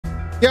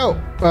Yo,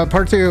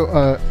 part two.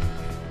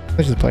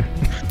 Let's just play.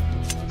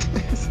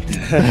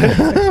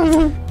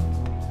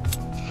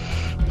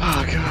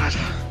 Oh god.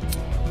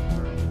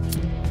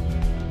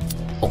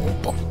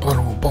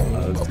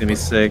 It's gonna be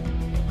sick.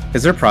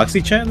 Is there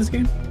proxy chat in this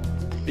game?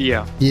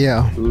 Yeah.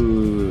 Yeah.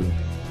 Ooh.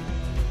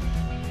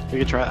 We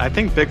could try. I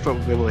think Bigfoot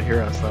would be able to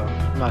hear us though.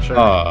 I'm not sure.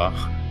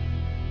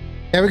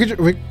 Yeah, we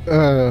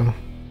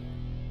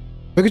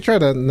could try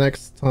that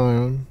next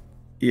time.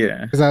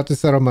 Yeah. Because I have to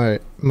set up my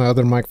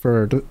other mic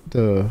for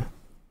the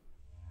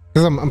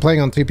because I'm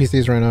playing on two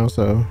PCs right now,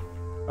 so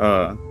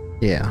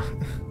yeah.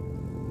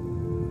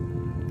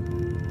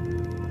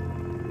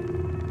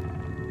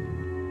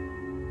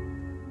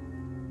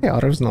 Yeah,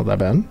 auto's not that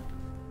bad.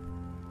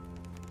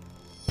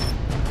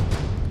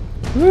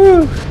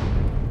 Woo!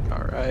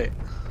 All right.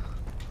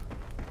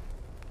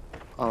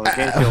 Oh, the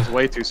game feels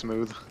way too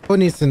smooth. Who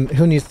needs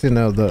to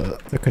know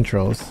the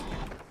controls?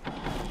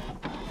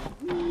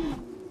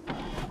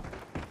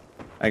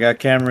 I got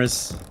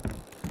cameras.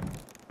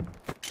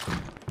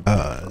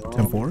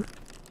 10-4?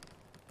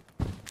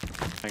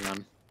 Hang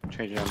on,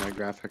 changing on my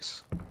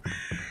graphics.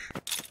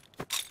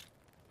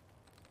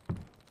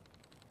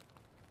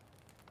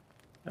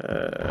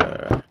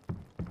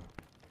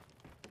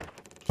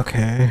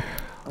 Okay.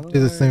 Do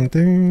the same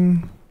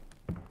thing.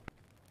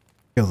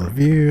 Field of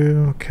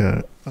view.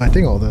 Okay. I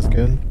think all that's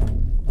good.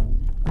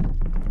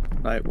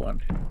 Night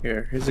one.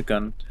 Here's a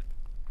gun.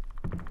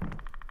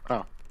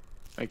 Oh,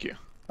 thank you.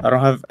 I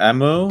don't have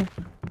ammo.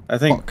 I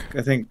think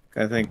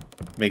Fuck.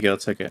 Miguel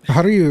took it.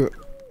 How do you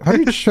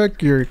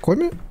check your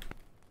equipment?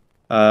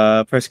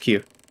 Press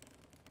Q.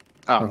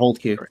 Oh, Or hold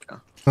Q. there we go.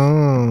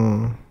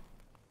 Oh.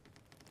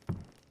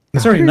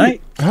 It's already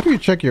night. How do you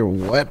check your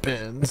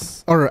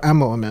weapons or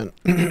ammo? I meant.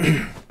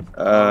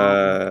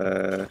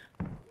 Uh.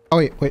 Oh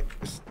wait.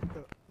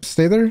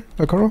 Stay there,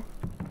 Carl.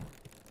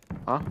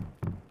 Huh?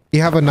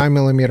 You have a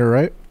 9mm,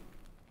 right?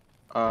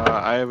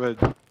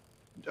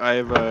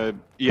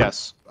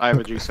 Yes, I have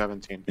a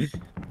G17.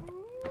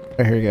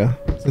 Right, here you go.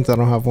 Since I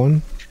don't have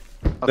one.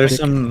 There's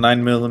some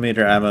 9mm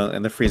ammo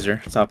in the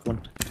freezer. Top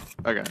one.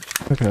 Okay.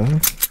 Okay.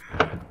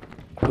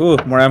 Ooh,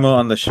 more ammo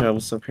on the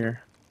shelves up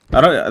here.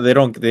 They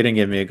didn't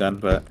give me a gun,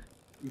 but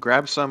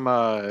Grab some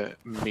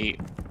meat.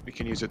 We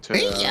can use it to.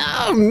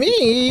 Yeah,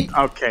 me.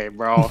 Okay,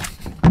 bro.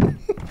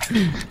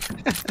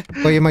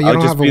 Wait, you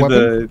don't have a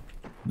weapon?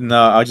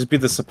 No, I'll just be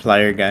the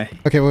supplier guy.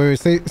 Okay, wait.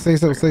 Say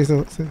so.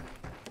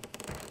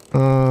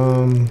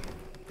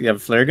 You have a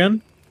flare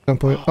gun? Don't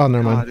put. Oh,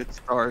 never mind. God, it's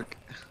dark.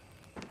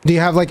 Do you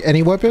have like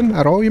any weapon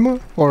at all, Yuma?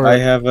 Or I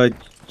have a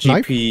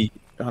knife? GP.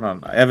 Hold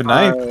on, I have a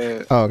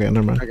knife Oh, okay,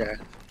 never mind. Okay.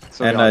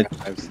 So and we all a got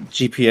knives.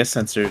 GPS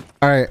sensor.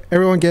 All right,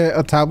 everyone get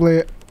a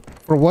tablet.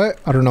 For what?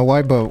 I don't know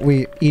why, but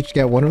we each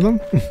get one of them.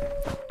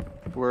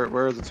 Where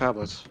are the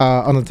tablets?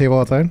 On the table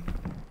outside,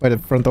 by the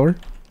front door.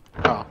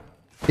 Oh.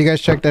 You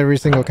guys checked every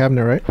single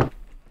cabinet, right?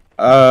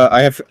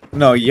 I have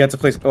no. You have to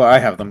place. Oh, I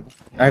have them.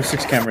 I have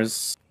 6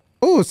 cameras.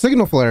 Oh,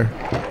 signal flare.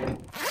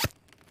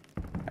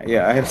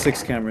 Yeah, I have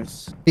 6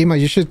 cameras. Ima,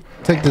 you should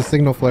take the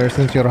signal flare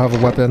since you don't have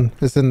a weapon.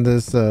 It's in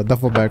this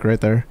duffel bag right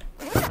there.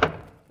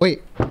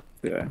 Wait,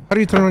 Yeah. how do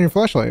you turn on your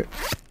flashlight?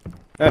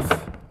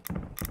 F.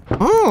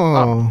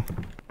 Oh.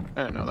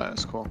 I didn't know that.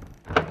 It's cool.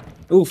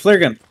 Ooh, flare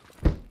gun.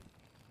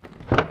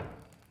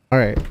 All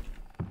right.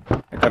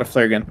 I got a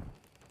flare gun.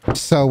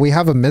 So we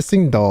have a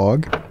missing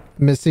dog,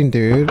 missing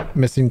dude,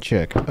 missing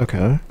chick.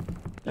 Okay.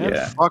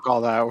 Yeah. Fuck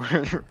all that.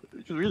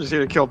 We're just here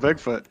to kill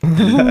Bigfoot.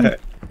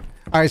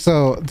 All right.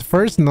 So the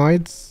first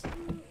nights,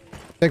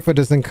 Bigfoot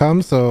doesn't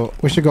come, so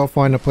we should go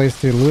find a place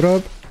to loot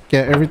up,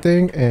 get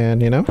everything,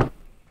 and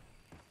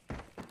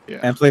Yeah.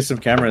 And place some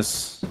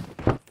cameras.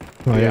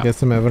 yeah, get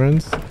some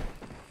evidence.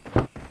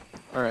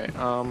 All right.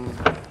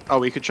 Oh,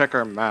 we could check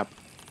our map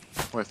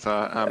with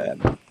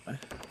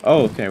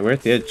Oh, okay. We're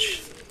at the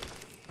edge.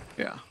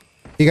 Yeah.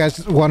 You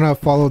guys want to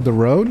follow the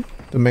road?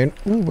 The main.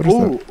 Ooh, what is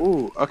that?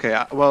 Ooh. Okay.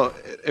 Well,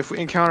 if we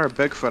encounter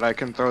Bigfoot, I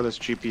can throw this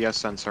GPS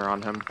sensor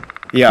on him.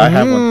 Yeah, I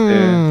have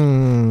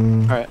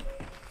one All right.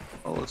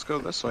 Oh, let's go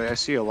this way. I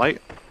see a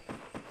light.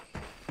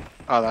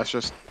 Oh, that's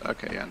just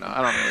okay. Yeah, no,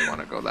 I don't really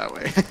want to go that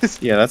way.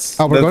 too. Yeah, that's.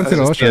 Oh, we're going to the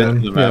that's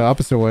ocean. the Yeah, map. the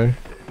opposite way.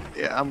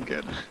 Yeah, I'm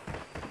good.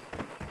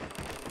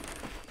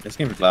 It's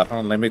gonna be loud. Hold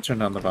on, let me turn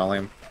down the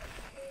volume.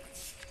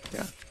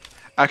 Yeah.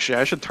 Actually,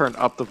 I should turn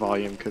up the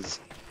volume because,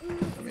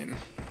 I mean,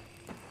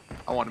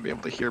 I want to be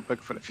able to hear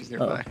Bigfoot if he's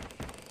nearby.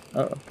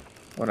 Oh,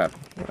 what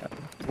happened?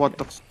 What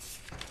the?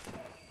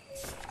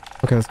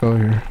 Okay, let's go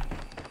here.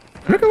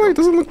 Look at it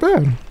doesn't look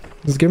bad.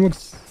 This game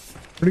looks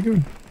pretty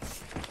good.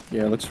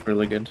 Yeah, it looks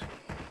really good.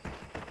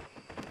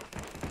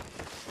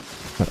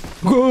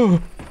 Oh,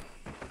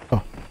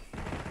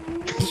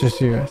 it's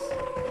just you guys.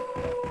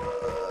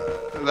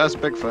 That's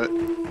Bigfoot.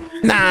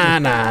 Nah.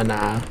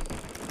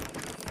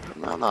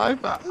 No, I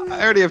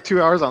already have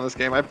 2 hours on this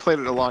game. I played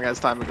it a long ass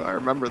time ago. I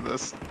remember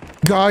this.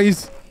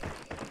 Guys,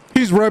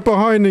 he's right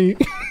behind me.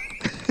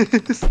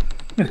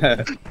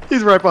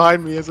 He's right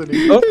behind me, isn't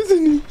he? Oh.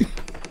 Isn't he?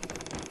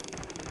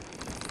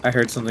 I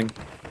heard something.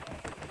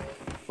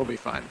 We'll be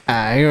fine.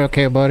 Ah, you're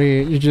okay,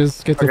 buddy. You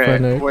just get to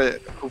find Okay,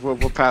 it.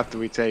 what path do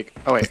we take?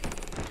 Oh wait.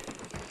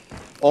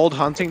 Old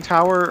hunting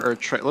tower or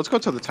let's go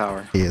to the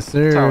tower. Yes,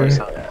 sir. Tower's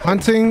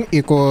Hunting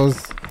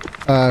equals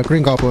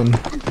green goblin.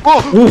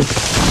 Oh!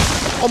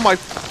 Oh my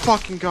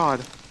fucking god.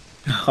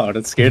 Oh,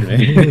 that scared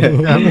me.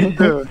 Yeah, me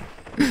too.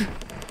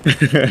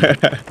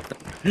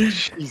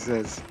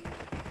 Jesus.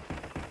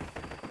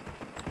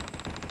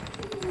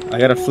 I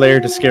got a flare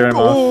to scare him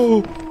off.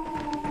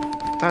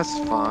 Oh That's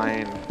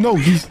fine. no,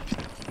 he's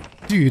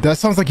dude. That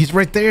sounds like he's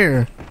right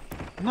there.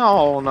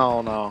 No. Oh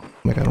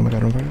my god! Oh my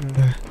god! Oh my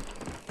god!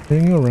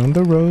 Ring around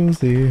the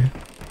rosy.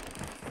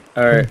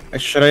 All right, where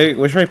should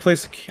I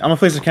place? I'm gonna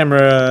place the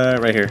camera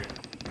right here.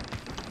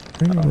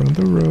 Ring around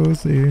the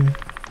rosy.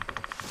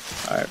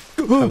 All right,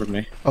 cover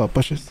me. Oh,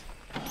 bushes.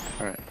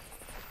 Alright.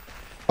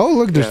 Oh,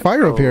 look, there's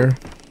fire up here.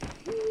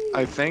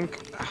 I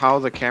think how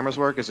the cameras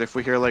work is if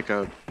we hear like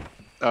a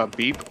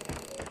beep,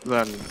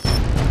 then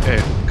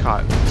it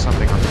caught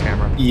something on the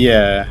camera.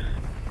 Yeah,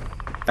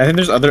 I think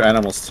there's other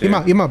animals too.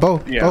 Ima, bow.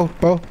 Yeah.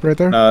 Bow, right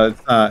there. No,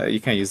 it's not. You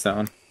can't use that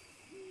one.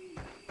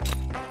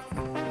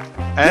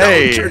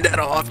 Hey! No, turn that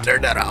off.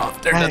 Turn that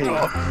off. Turn that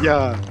off.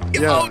 Yeah.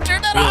 Oh,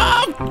 turn that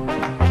off.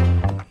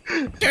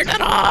 Turn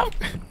that off.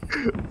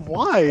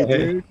 Why,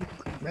 dude?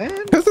 Man?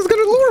 Because it's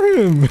gonna lure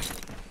him.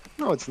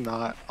 No, it's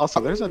not. Also,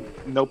 there's a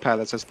notepad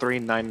that says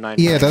 3999.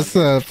 Yeah, that's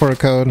for a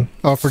code.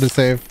 Oh, for the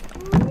save.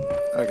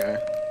 Okay.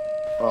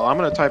 Well, I'm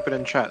gonna type it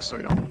in chat so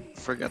we don't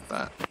forget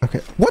that.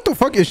 Okay. What the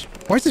fuck is?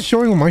 Why is it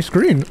showing on my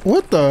screen?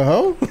 What the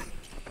hell?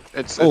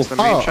 It's the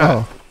main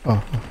chat.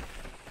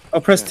 Oh,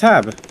 press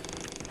tab.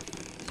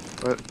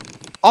 But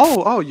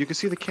oh, you can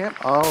see the camp.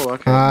 Oh,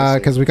 okay. I see.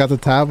 Because we got the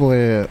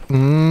tablet.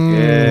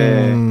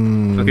 Yeah.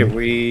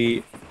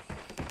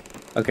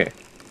 Okay.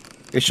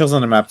 It shows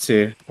on the map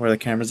too where the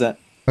camera's at.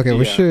 Okay,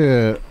 we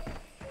should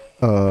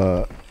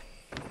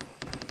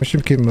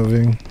keep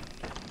moving.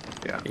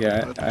 Yeah.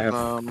 Yeah, I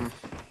have.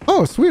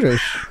 Oh,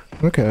 Swedish.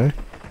 Okay.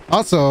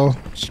 Also,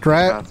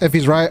 strat. If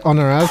he's right on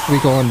our ass, we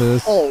go on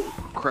this. Oh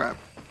crap.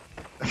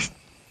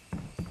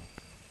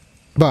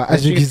 But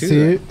as you can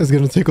see, it's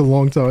gonna take a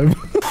long time.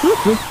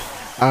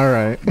 All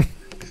right.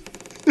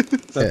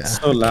 That's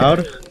so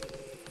loud.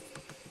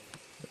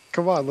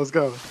 Come on, let's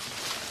go.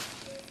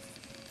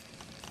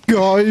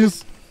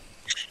 Guys,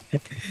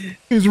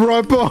 he's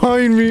right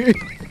behind me.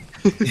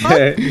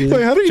 Yeah,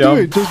 Wait, how do you do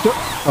it? Just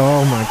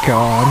oh my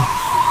god.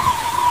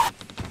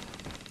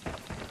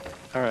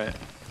 All right,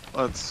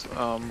 let's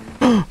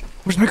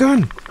Where's my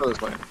gun? go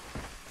this way.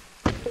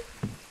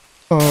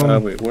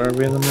 Wait, where are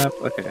we on the map?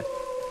 Okay.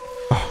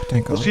 Oh,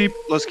 thank God.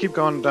 Let's keep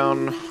going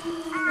down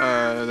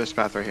this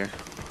path right here.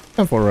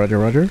 And for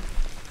Roger.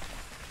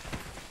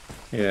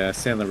 Yeah,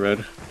 stay on the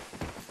road.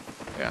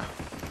 Yeah.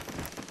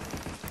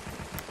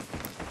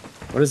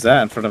 What is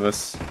that in front of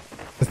us?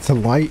 It's a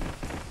light,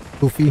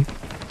 Goofy.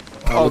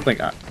 Oh, look like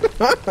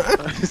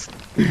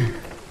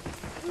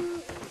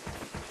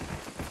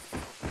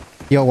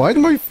Yo, why are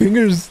my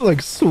fingers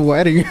like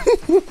sweating?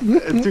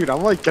 Dude,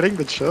 I'm like getting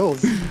the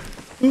chills.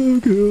 Oh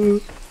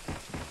god.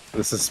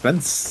 the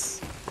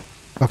suspense.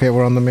 Okay,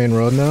 we're on the main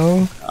road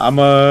now. I'm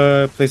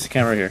place the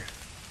camera here.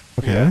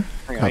 Okay.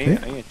 Hang on, Copy.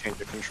 I need to change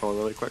the control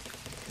really quick.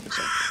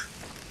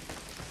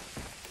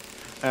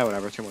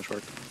 Whatever, too much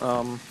work.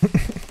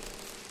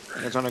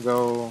 It's gonna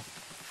go.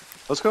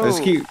 Let's go. Let's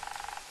keep.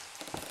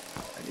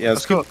 Yeah,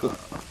 let's go. keep.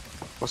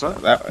 What's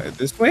that?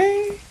 This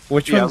way?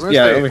 Which Yeah, one's? let's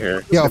Yeah, stay- over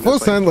here. Yeah, Let's full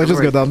go send. this way.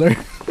 Let's just go down there.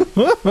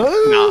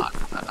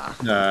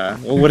 Nah.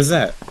 Well, what is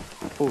that?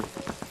 Ooh,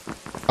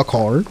 A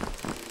car.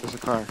 there's a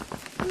car.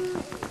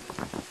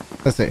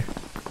 Let's see.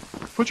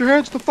 Put your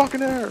hands to the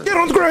fucking air! Get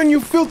on the ground, you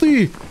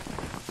filthy!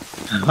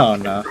 Oh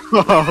no.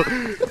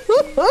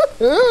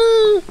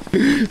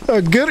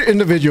 A good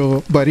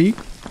individual, buddy.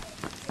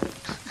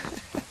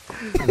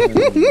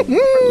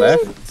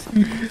 Left.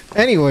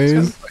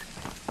 Anyways,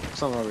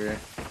 Something over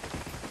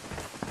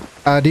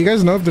here. do you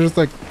guys know if there's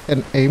like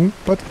an aim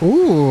button?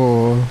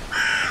 Ooh,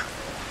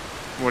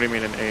 What do you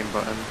mean an aim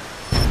button?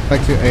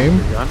 like to aim?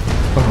 Gun?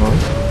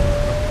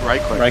 Uh-huh.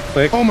 Right click. Right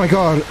click. Oh my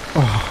god.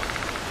 Oh.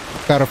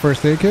 Got a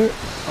first aid kit?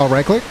 Oh,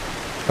 right click?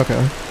 Okay.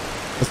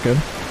 That's good.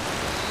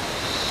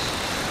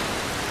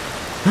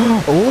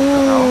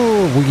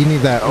 Oh, we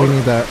need that. We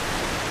need that.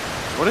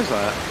 What is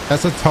that?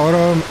 That's a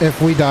totem.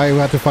 If we die, we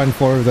have to find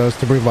 4 of those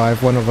to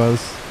revive one of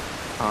us.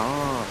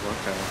 Oh,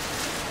 okay.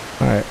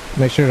 Alright,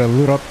 make sure to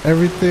loot up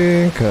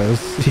everything,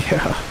 because,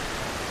 yeah.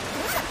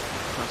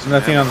 That's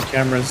Nothing on ammo. the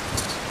cameras.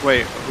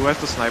 Wait, who has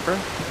the sniper?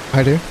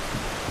 I do.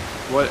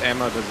 What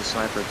ammo does the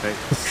sniper take?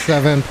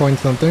 7 point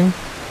something.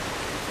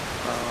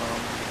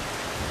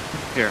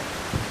 Here.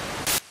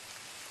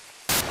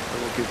 I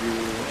will give you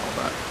all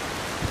that.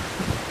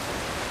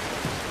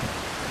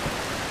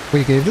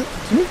 We gave it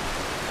to me?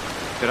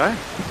 Did I?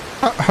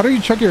 How do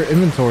you check your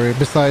inventory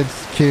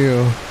besides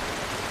Q?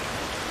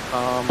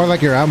 Or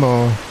like your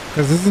ammo?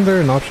 Because isn't there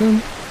an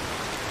option?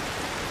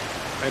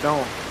 I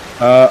don't.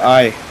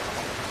 I.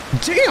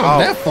 Damn, Oh.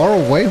 that far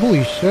away?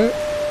 Holy shit.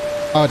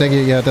 Oh, dang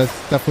it. Yeah, that's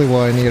definitely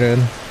what I needed.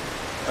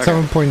 Okay.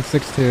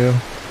 7.62.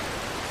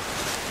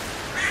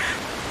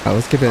 Oh,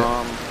 let's keep it.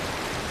 Yeah.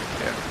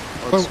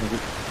 Let's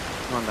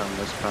go on down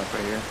this path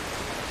right here.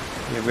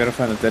 Yeah, we gotta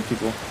find the dead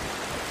people.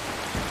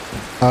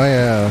 Oh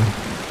yeah.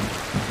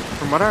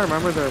 From what I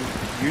remember, they're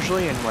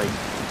usually in like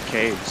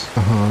caves.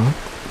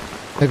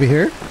 Maybe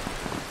here?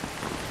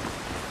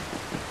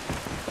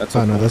 That's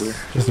Oh a no, boulder.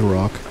 that's just a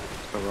rock.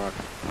 The rock.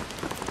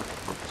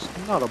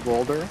 It's not a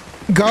boulder.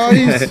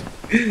 Guys,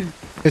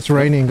 it's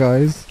raining,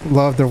 guys.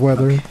 Love the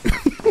weather.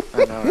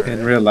 I know. Right?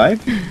 In real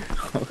life?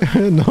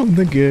 Not in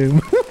the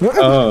game.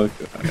 Oh,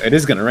 it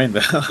is gonna rain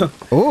though.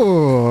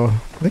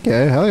 Oh,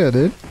 okay, hell yeah,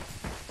 dude.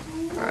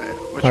 Alright,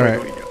 which All way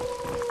right. do we go?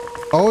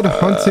 Oh, the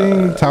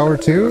hunting tower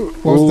too.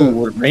 What's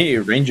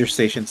the? Ranger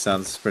station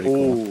sounds pretty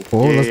cool. Ooh,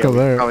 Oh, let's go we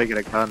there. could probably get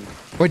a gun.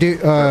 Wait, dude.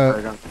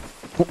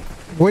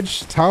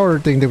 Which tower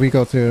thing did we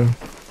go to?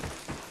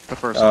 The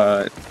first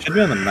one. It should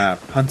be on the map.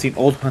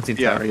 Old hunting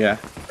Yeah. tower, yeah.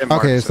 It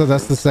marks Okay, it so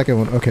that's for the us. second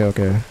one. Okay,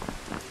 okay.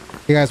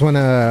 You guys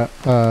wanna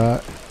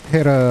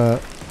hit a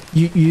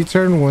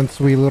U-turn once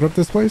we load up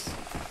this place?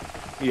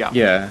 Yeah.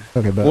 Yeah.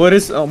 Okay, but Well, it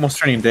is almost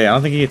turning day. I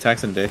don't think he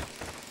attacks in day.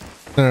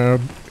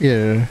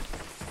 yeah.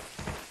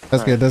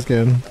 That's good. That's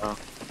good.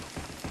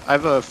 I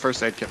have a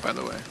first aid kit, by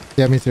the way.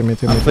 Yeah, me too. Me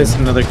too. I'll Me too. place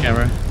another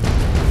camera.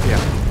 Yeah.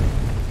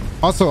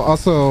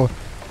 Also,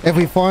 if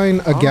we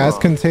find a gas Oh.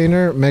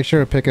 container, make sure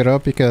to pick it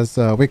up because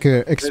we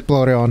could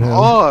explode it on him.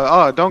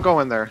 Oh, don't go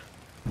in there.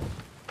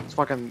 It's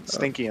fucking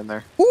stinky in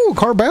there. Ooh,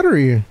 car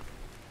battery.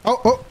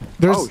 Oh,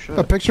 there's Oh, shit.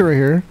 a picture right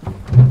here.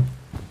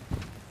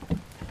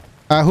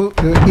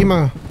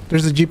 Ima,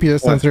 there's a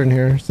GPS What? sensor in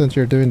here since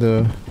you're doing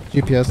the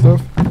GPS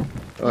stuff.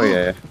 Oh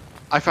yeah.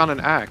 I found an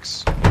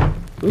axe.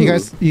 You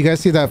guys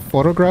see that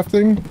photograph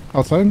thing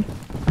outside?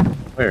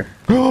 Where?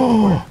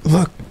 Oh,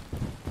 look,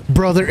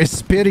 brother is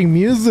spitting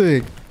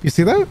music. You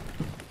see that?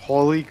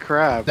 Holy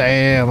crap.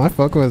 Damn, I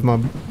fuck with my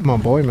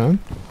boy, man.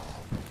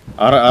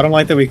 I don't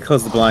like that we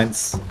close the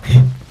blinds.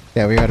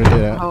 Yeah, we gotta do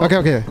that. Oh.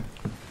 Okay.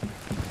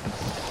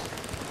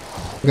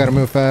 We gotta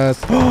move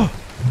fast.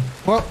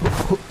 Well,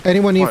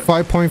 anyone need What?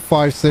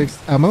 5.56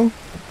 ammo?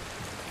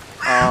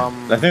 I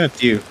think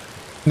that's you.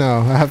 No,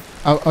 I have.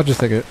 I'll just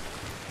take it.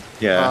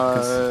 Yeah.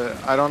 'cause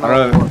I don't know I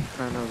don't know. what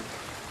kind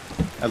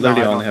of. I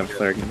literally I only don't have a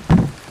flare gun.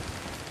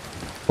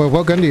 Well,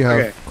 what gun do you have,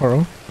 Okay.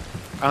 Carl?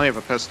 I only have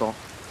a pistol.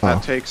 Oh.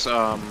 That takes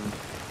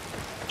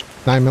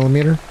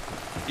 9mm.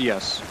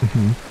 yes.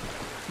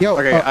 Yo,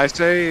 Okay, I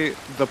say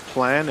the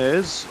plan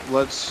is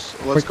let's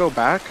Wait. go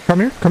back. come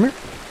here,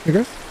 you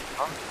guys.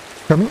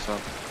 Come here. So,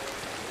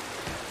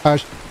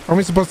 Are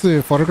we supposed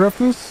to photograph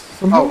this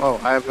somehow? oh,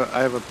 I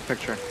have a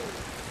picture.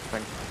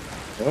 Thing.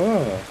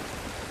 Oh.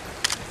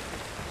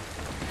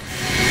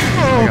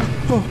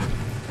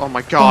 Oh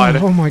my god.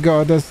 Oh my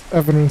god, that's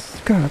evidence.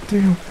 God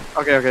damn.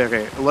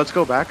 Okay. Let's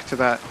go back to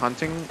that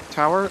hunting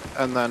tower,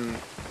 and then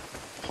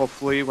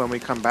hopefully when we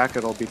come back,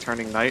 it'll be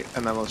turning night,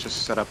 and then let's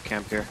just set up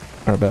camp here.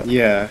 I bet.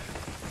 Yeah.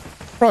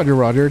 Roger,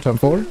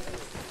 10-4.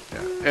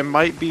 Yeah. It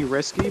might be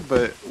risky,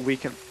 but we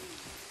can.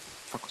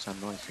 Fuck was that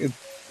noise?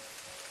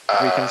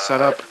 We can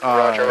set up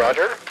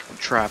Roger.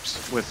 traps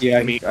with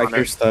Yeah, meat I on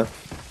hear it. stuff.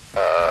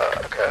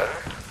 Okay.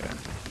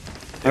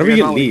 How do we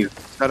get Not leave?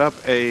 Set up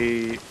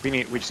a. We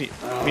just need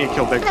to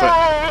kill Bigfoot.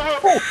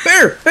 Oh,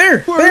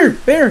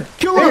 bear!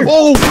 Kill him!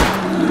 Oh!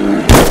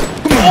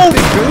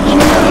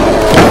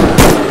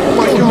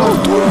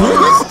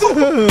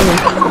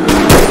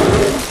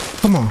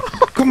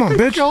 Come on,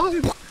 bitch. Oh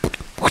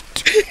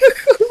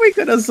my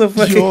god, that's so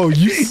funny. Yo,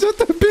 you set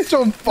that bitch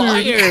on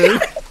fire.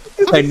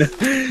 I know.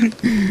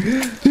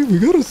 Dude, we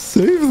gotta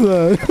save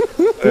that.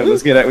 Alright,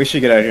 let's get out. We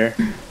should get out of here.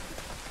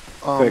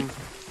 Quick.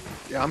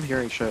 Yeah, I'm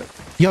hearing shit.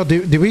 Yo,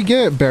 did we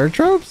get bear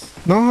traps?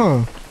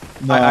 No,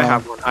 huh? I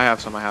have one. I have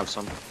some.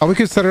 Oh, we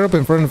could set it up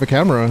in front of a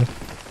camera.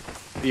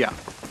 Yeah.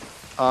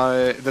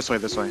 This way.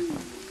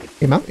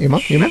 Ima?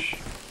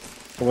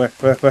 Where?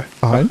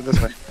 Behind?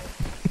 This way.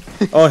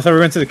 Oh, I thought we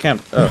went to the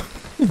camp. Oh.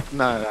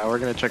 No, we're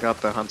gonna check out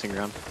the hunting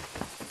ground.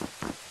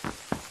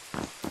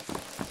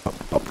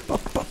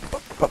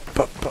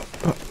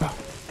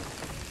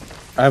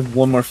 I have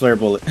one more flare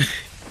bullet.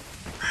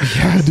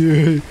 Yeah,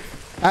 dude.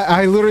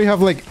 I literally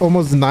have like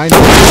almost 9.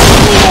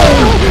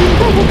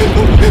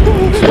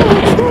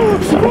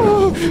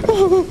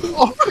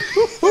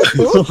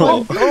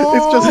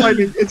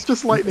 It's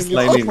just lightning.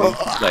 Lightning.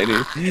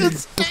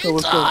 It's Let's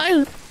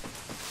go.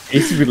 It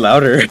needs to be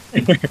louder.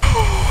 What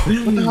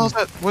the hell is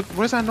that? What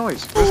is that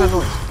noise? What is that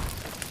noise?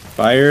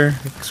 Fire,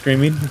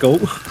 screaming,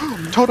 goat.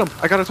 Totem.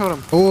 I got a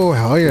totem. Oh,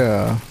 hell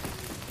yeah.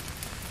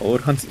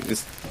 Old hunting.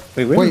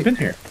 Wait, we haven't been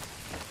here.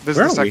 This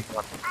Where is the are we? second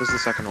one. This is the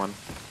second one.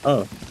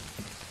 Oh.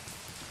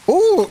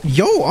 Oh,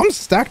 yo, I'm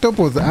stacked up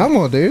with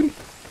ammo, dude.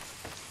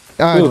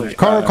 Ooh,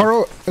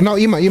 Carl, no,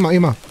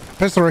 Ima.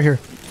 Pistol right here.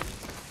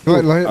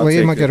 Let I'll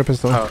Ima take get it. a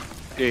pistol. Oh,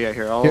 yeah.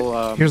 Here,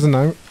 I'll Here's a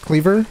knife.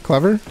 Cleaver.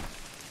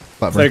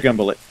 Flare gun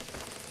bullet.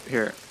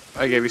 here.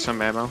 I gave you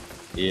some ammo.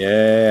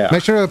 Yeah.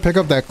 Make sure to pick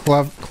up that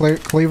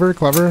cleaver.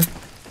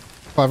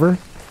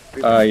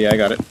 Yeah, I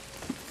got it.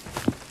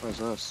 What is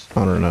this?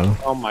 I don't know.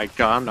 Oh my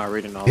god, I'm not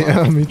reading all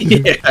Yeah, that. me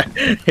too.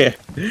 Yeah.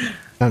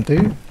 Empty.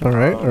 All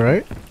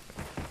right.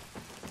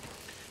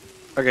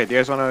 Okay, do you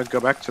guys want to go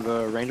back to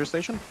the ranger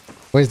station?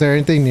 Wait, is there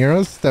anything near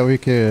us that we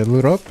could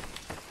loot up?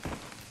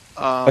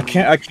 A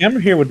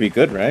camera here would be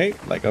good, right?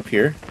 Like up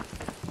here.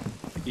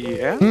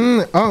 Yeah.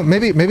 Oh,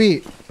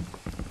 maybe.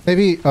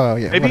 Oh,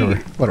 yeah.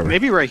 Whatever.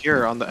 Maybe right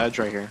here on the edge,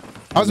 right here.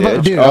 I was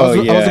about, dude, I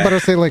was about to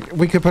say like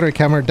we could put our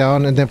camera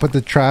down and then put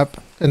the trap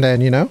and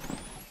then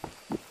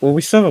Well,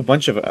 we still have a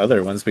bunch of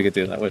other ones we could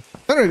do that with.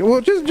 All right,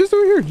 well, just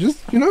over here,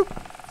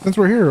 since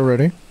we're here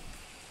already.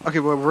 Okay,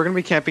 well, we're gonna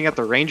be camping at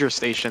the ranger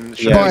station.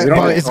 Yeah,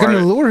 but it's gonna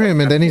lure him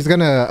and then he's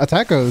gonna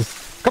attack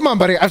us. Come on,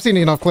 buddy. I've seen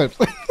enough clips.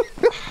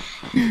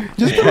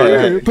 Just put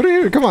it here. Put it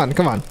here. Come on.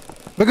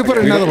 We could put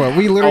another one.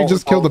 We literally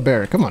just killed the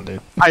bear. Come on,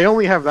 dude. I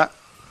only have that.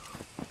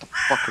 What the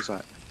fuck was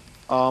that?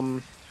 How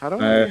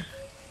do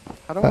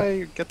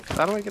I get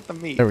the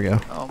meat? There we go.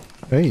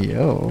 Hey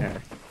yo, Yeah.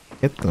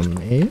 get the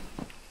meat.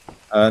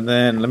 And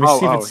then let me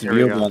see if it's here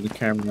we viewable go. on the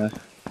camera.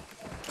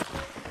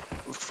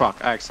 Fuck!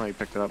 I accidentally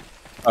picked it up.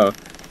 Oh.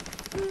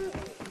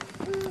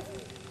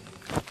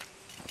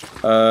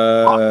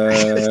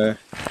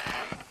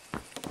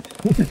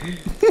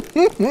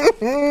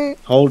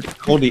 Hold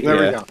it. There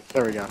we go.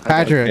 There we go.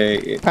 Patrick.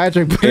 Okay.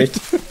 Patrick.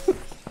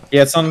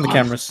 Yeah, it's on the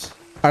cameras.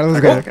 All right,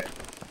 let's go. Okay.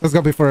 Let's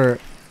go before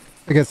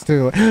it gets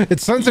too.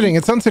 It's sunsetting.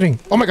 It's sunsetting.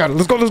 Oh my god!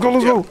 Let's go. We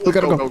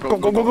gotta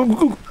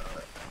go.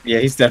 Yeah,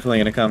 he's definitely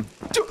gonna come.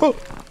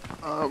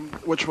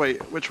 Which way?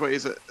 Which way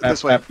is it?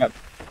 This way.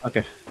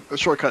 Okay. A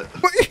shortcut.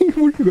 Where are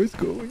you guys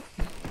going?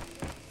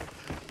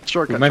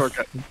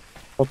 Shortcut.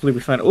 Hopefully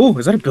we find. Oh,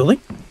 is that a building?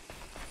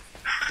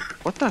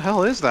 What the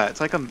hell is that?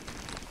 It's like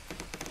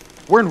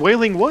we're in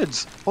Wailing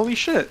Woods. Holy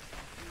shit!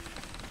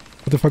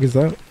 What the fuck is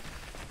that?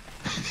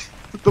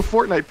 The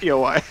Fortnite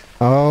POI.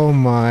 Oh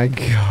my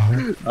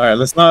god! All right,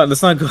 let's not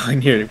go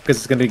in here because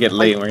it's gonna get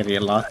late and we're gonna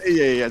get lost.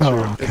 Yeah, true.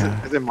 Oh, okay.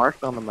 Is it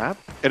marked on the map?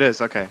 It is.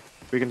 Okay,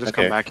 we can just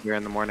come back here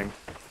in the morning.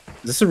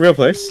 Is this a real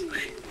place?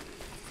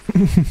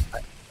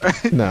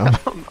 No. I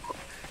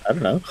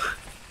don't know.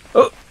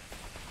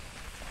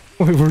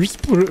 Wait, we're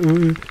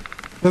split.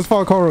 Let's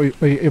follow Carl.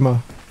 Wait,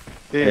 Emma.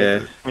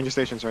 Yeah. Ranger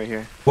station's right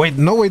here. Wait,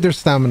 no way. There's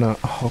stamina.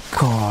 Oh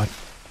god.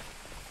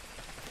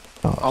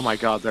 Oh my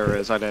god, there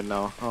is. I didn't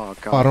know. Oh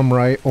god. Bottom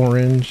right,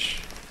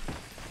 orange.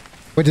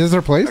 Wait, is this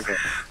our place? Okay.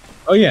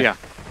 Oh yeah. Yeah.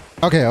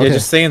 Okay. Yeah,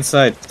 just stay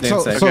inside. Stay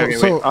inside. Okay,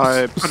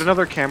 wait. Put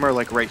another camera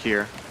like right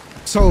here.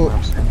 So.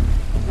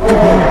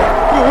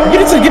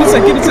 Get inside.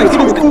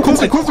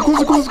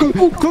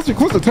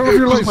 Closer. Turn off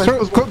your lights.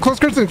 Close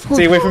curtains.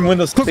 Stay away from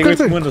windows. Stay away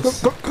from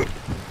windows.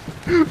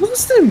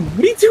 Close them.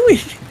 What are you doing?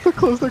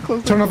 Close.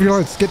 Turn off your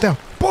lights. Get down.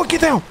 Boy,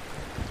 get down.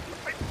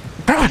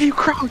 How do you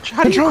crouch?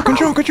 Control.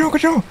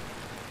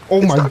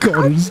 Oh my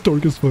god, it's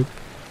dark as fuck.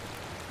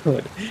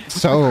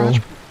 So.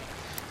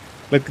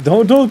 Look,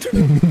 don't.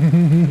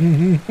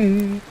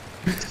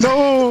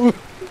 No.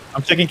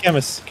 I'm checking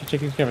cameras. Keep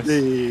checking cameras.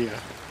 Yeah.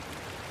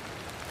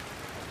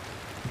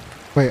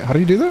 Wait, how do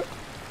you do that?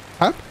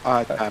 Tab.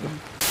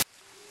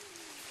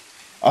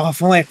 Oh,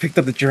 if only I picked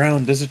up the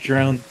drone. There's a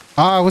drone.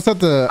 What's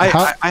that? I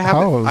have a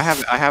drone. I have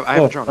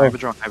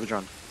a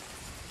drone.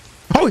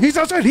 Oh, he's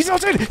outside.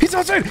 What do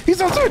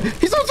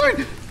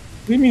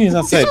you mean he's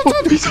outside?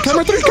 Camera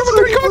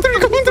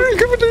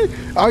three.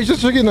 Oh, he's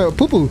just checking a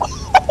poo-poo.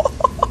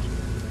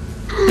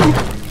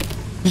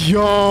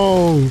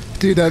 Yo,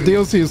 dude, that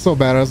DLC is so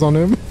badass on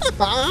him.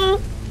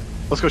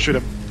 Let's go shoot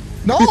him.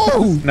 No.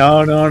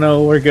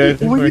 No, we're good.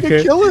 We need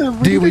to kill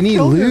him. Dude, we need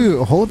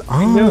loot. Hold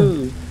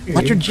on.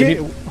 Watch your jet.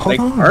 Hold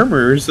on.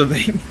 Armor or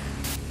something.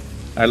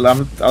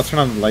 I'll turn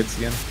on the lights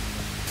again.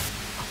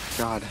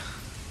 God.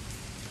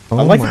 Oh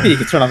I like my. that you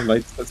can turn on the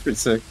lights. That's pretty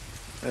sick.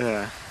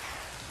 Yeah.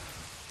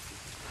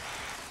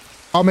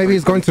 Oh, maybe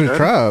he's going to the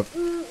trap.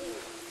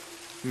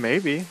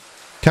 Maybe.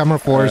 Camera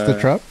 4 is the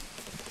trap.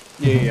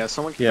 Yeah.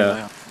 Someone can.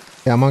 Yeah.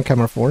 Yeah, I'm on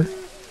camera 4.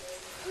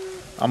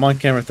 I'm on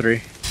camera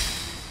 3.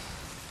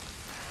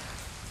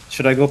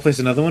 Should I go place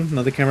another one?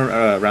 Another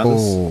camera around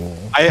this?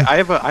 I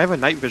have a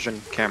night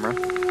vision camera.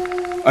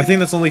 I think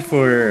that's only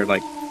for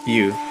like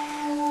you.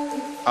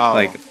 Oh.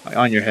 Like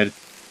on your head.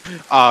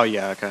 Oh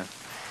yeah. Okay.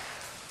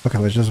 Okay,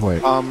 let's just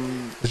wait.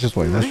 Let's just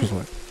wait.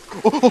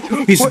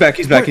 He's back.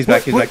 He's back.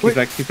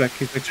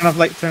 Turn off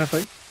light.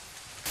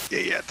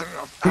 Yeah. Turn it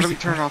off. How do we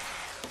turn it off?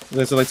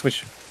 There's a light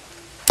switch.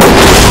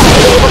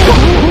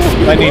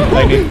 Lightning.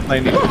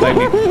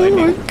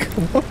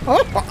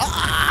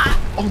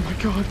 Oh my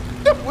god.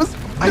 That was.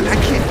 I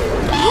can't.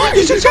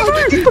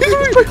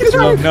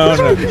 No.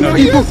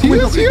 He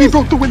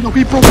broke the window.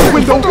 Get out.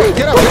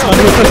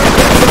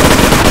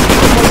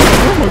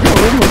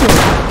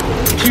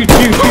 Shoot.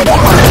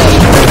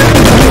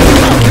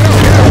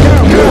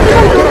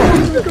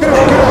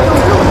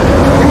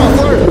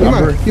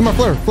 Give my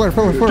flare.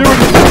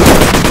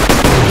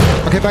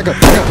 Okay, back up.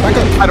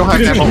 I don't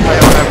have ammo.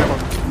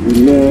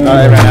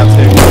 I ran out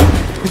too.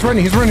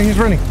 He's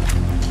running.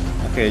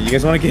 Okay, you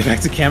guys want to get back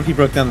to camp? He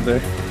broke down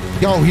there.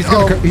 Yo,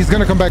 he's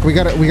gonna come back. We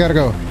gotta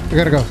go.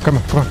 Come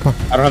on.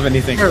 I don't have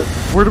anything.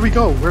 Where do we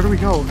go?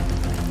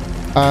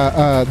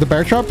 The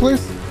bear trap,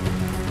 please.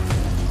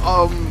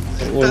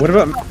 What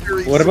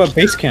about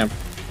base camp?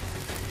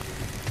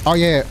 Oh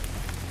yeah.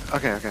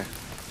 Okay, okay.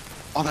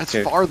 Oh, that's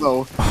Okay. far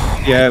though.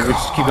 Yeah, we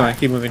just keep going,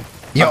 keep moving.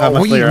 I'll have Yo,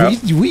 my flare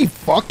out. we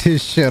fucked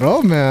his shit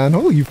up, man.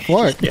 Holy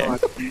fuck. Yeah.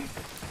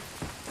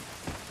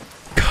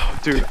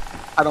 Dude,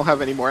 I don't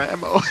have any more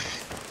ammo.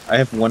 I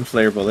have 1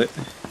 flare bullet.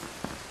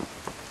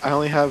 I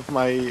only have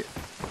my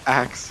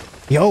axe.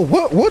 Yo,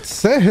 what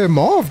set him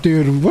off,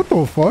 dude? What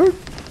the fuck?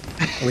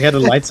 We had the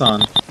lights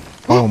on.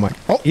 Oh my.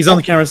 Oh, He's on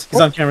the cameras.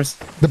 He's on cameras.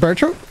 the bear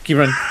trap? Keep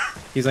running.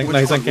 He's on. Which No,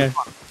 he's on one? camera.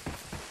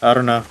 I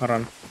don't know. Hold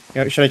on.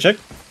 Yeah, should I check?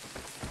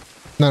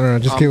 No,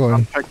 just keep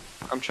going.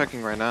 I'm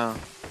checking right now.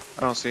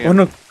 I don't see Oh him.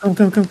 no! Come!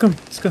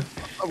 Let's go.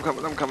 I'm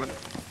coming.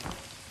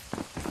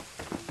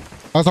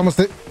 I was almost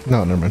it.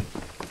 No, never mind.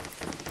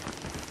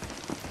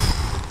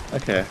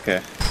 Okay.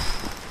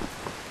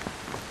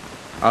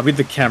 I'll be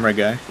the camera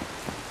guy.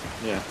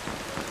 Yeah.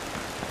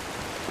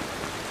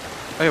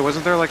 Hey,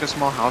 wasn't there like a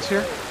small house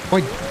here?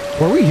 Wait,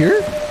 were we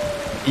here?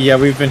 Yeah,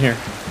 we've been here.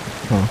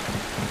 Oh.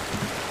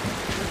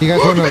 You guys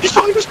want He's to?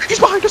 behind us! He's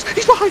behind us!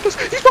 He's behind us!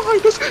 He's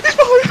behind us! He's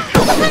behind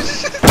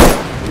us!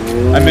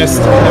 I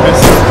missed.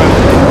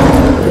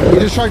 You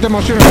just tracked him.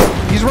 I'll shoot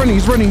him. He's running.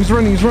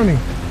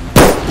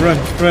 Run!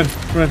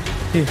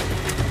 Here.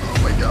 Oh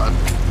my god.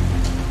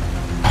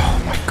 Oh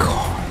my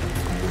god.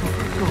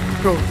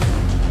 Go.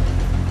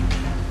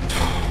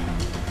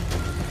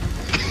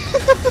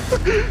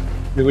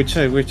 Wait, which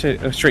side?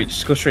 Oh, straight.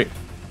 Just go straight.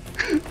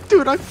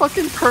 Dude, I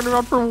fucking turned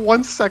around for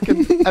 1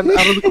 second and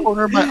out of the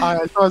corner of my eye,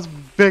 I saw his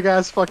big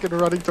ass fucking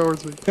running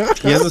towards me. He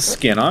has a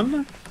skin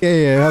on? Yeah,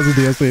 it has a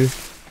DLC.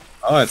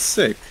 Oh, that's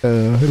sick.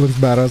 It looks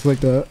badass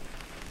like that.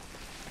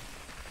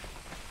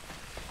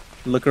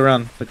 Look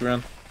around.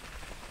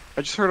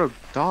 I just heard a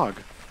dog.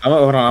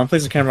 Hold on. I'm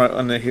placing the camera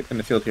in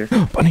the field here.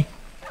 Bunny.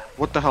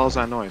 What the hell is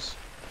that noise?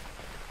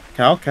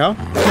 Cow? Help!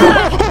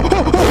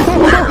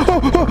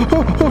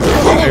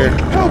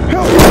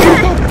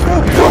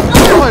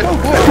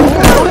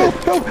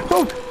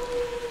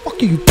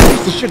 Fuck you,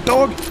 piece of shit,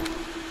 dog.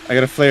 I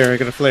got a flare.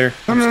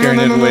 I'm No. scaring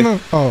it away.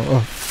 Oh.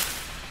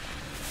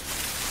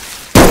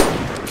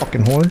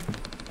 Fucking whore.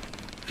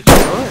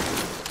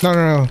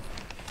 No.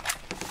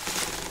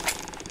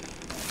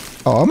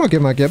 Oh, I'm gonna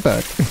get my get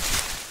back.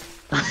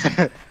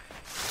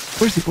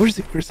 Where's he?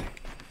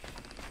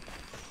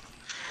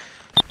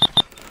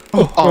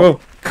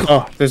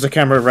 Oh, there's a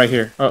camera right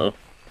here. Uh-oh.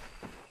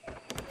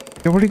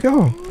 Yeah, where'd he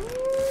go?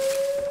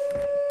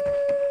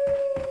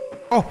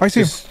 Oh, I see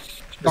him. Just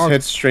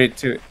head straight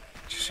to it.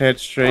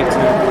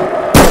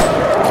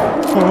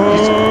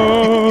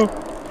 Oh.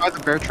 By the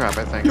bear trap,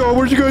 I think. Yo,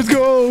 where'd you guys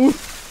go?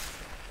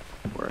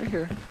 We're right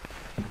here.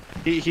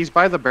 He's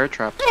by the bear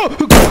trap. Oh,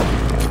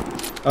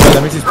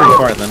 that means he's pretty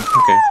far then.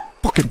 Okay.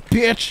 Fucking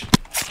bitch.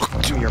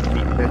 Give me your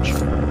meat, bitch.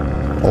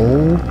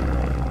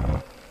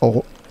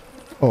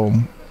 Oh.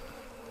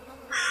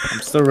 I'm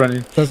still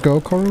running. Let's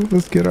go, Carl.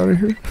 Let's get out of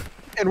here.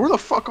 And where the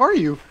fuck are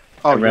you?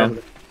 Oh, I you're ran.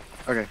 over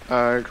there.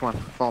 Okay, come on,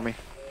 follow me.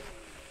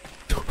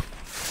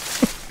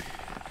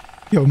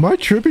 Yo, am I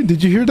tripping?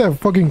 Did you hear that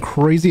fucking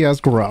crazy ass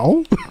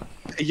growl?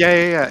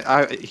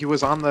 Yeah. He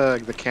was on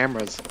the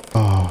cameras.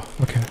 Oh,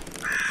 okay.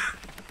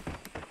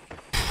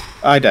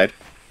 I died.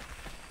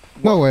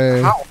 No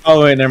way. How?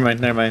 Oh wait, never mind.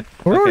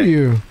 Where are Okay.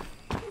 you?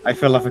 I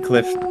fell off a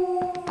cliff.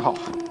 Oh.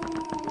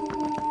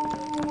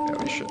 Yeah,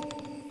 we should.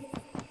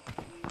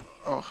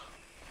 Oh.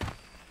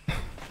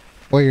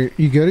 Wait,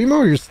 you good, Emo,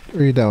 or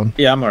are you down?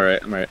 Yeah, I'm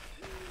alright.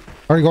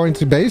 Are you going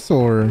to base,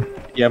 or?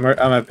 Yeah, I'm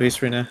at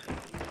base right now.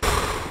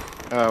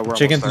 We're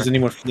Checking almost if there's any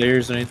more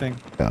flares or anything.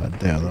 God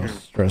damn, that was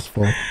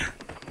stressful.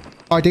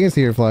 Oh, I think I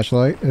see your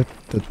flashlight at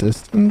the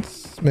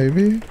distance,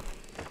 maybe?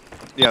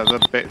 there.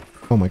 Yeah,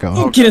 Oh my god.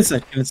 Oh, get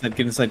inside.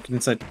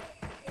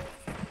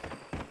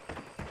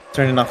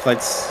 Turning off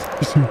lights.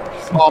 Turn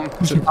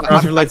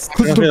off your lights.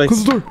 Turn off your lights.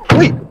 Close the door.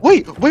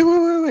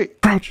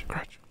 Wait. Crouch.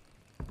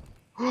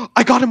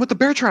 I got him with the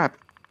bear trap.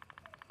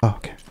 Oh,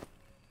 okay.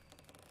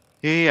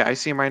 Yeah, I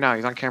see him right now.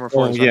 He's on camera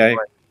 4. Oh, He's running yeah.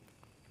 away.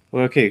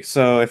 Well, okay,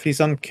 so if he's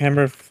on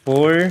camera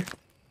 4,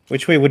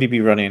 which way would he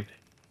be running?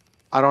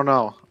 I don't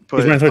know. But,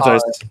 He's running towards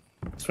us.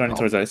 He's running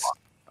towards us.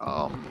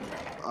 I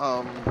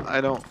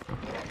don't.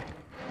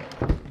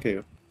 Okay.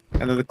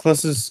 And then the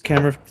closest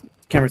camera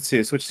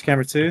 2. Switch to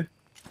camera 2.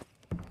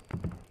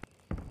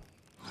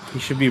 He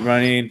should be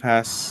running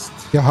past.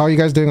 Yeah, how are you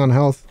guys doing on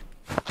health?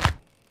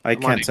 I I'm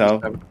on can't tell.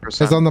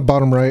 87%. It's on the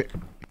bottom right.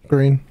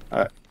 Green.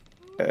 Hold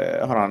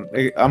on.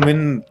 I'm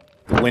in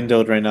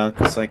windowed right now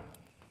because like.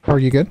 Are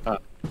you good? Hold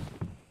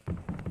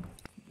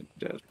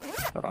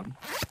on.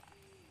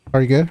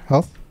 Are you good?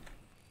 Health?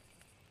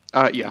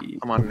 Yeah,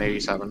 I'm on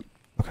 87.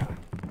 Okay.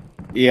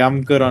 Yeah,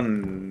 I'm good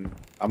on.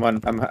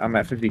 I'm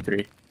at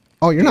 53.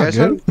 Oh, you're not guys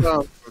good?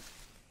 have,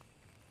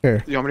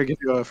 Here. you want me to give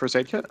you a first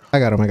aid kit? I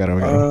got him.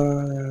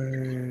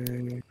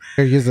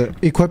 Here, use it.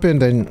 Equip it,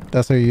 and then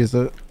that's how you use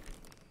it.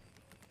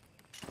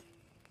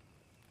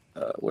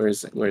 Where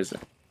is it?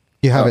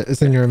 You have Oh, it.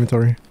 It's in your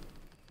inventory.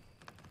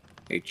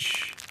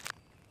 H.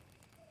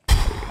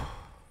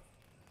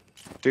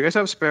 Do you guys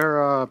have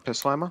spare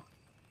pistol ammo?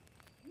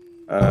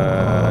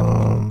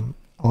 Oh,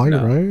 you're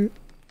no. right.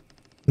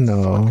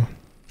 No.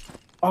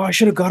 Oh, I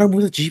should have got him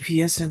with a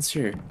GPS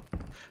sensor.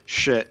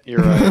 Shit, you're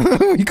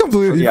right. You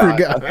completely Yeah,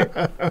 forgot.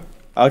 okay.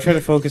 I'll try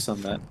to focus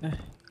on that.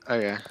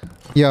 Okay.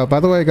 Yeah, by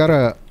the way, I got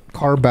a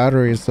car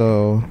battery,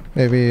 so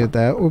maybe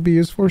that will be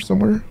used for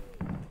somewhere.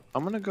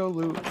 I'm gonna go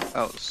loot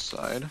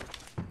outside.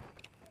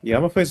 Yeah,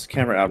 I'm gonna place the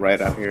camera out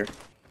right out here.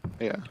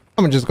 Yeah.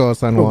 I'm gonna just go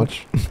outside and Oh.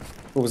 watch.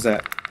 What was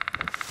that?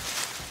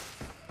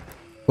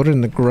 What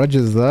in the grudge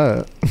is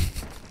that?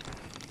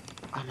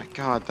 Oh my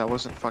god, that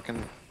wasn't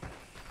fucking.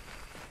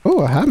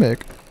 Oh, a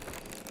hammock.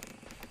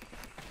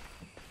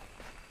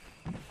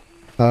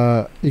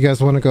 You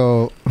guys want to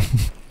go?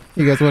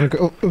 You guys want to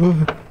go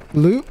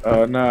loot?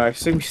 Oh no, I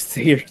think we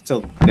stay here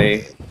till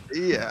day.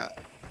 Yeah.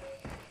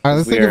 Alright,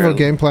 let's think of a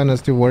game plan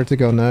as to where to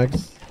go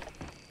next.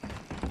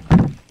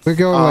 We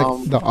go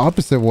like the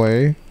opposite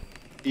way.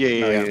 Yeah,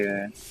 yeah, Oh, yeah.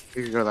 yeah.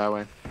 We could go that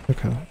way.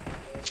 Okay.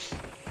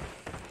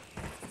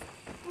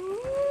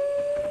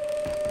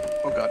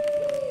 Oh god.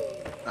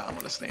 Nah, I'm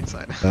gonna stay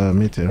inside.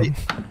 Me too.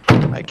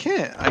 I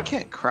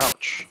can't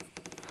crouch.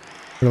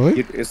 Really?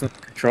 You,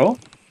 isn't control?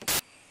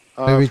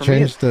 Maybe For me,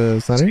 change the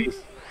settings?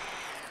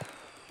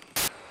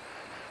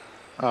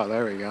 Oh,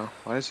 there we go.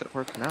 Why does it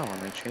work now when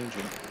I change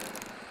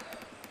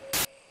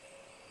it?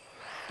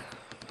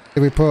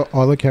 Did we put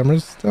all the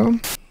cameras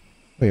down?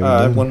 Wait,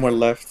 I have one more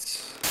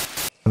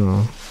left.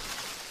 Oh.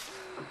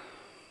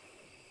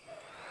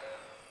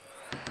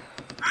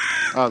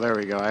 Oh, there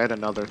we go. I had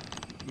another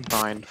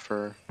bind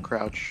for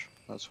crouch.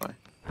 That's why.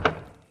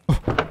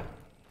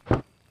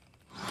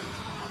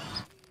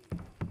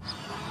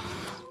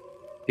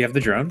 Do you have the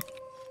drone?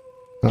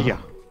 Oh, Yeah.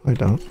 I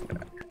don't.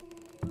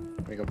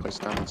 Let me go place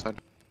it down inside.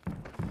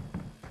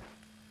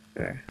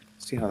 Okay.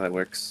 See how that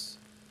works.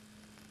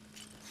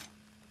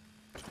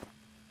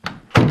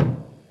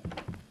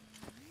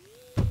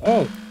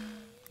 Oh.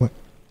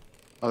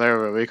 Oh, there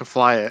we go. We can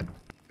fly it.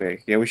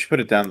 Okay. Yeah, we should put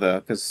it down though,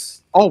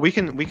 because Oh, we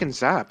can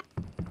zap.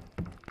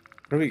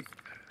 how do I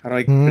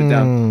put it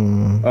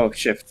down? Hmm. Oh,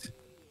 shift.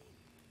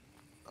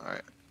 All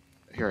right.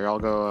 Here, I'll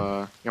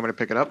go. You want me to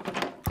pick it up?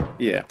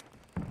 Yeah.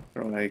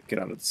 How do I get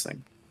out of this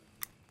thing?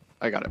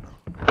 I got it.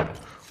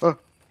 Oh,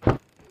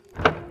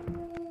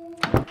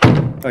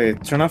 Oh yeah,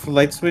 turn off the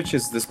light switch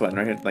is this button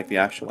right here, like the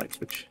actual light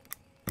switch.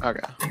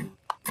 okay.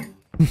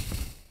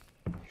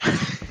 I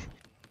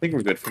think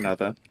we're good for now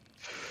though.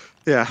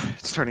 Yeah,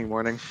 it's turning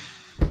morning.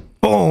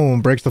 Boom!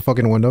 Breaks the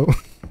fucking window.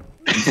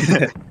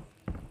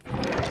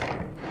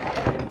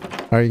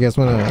 Alright, you guys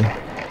wanna...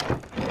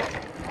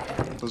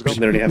 Let's We go.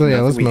 literally have Yeah,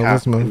 nothing. let's We move, have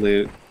let's to move.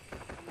 loot.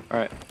 All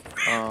right.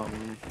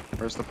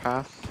 Where's the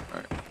path? All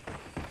right.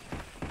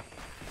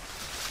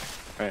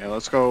 All right,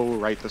 let's go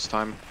right this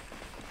time.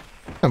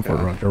 Time for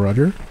it, Roger,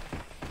 Roger.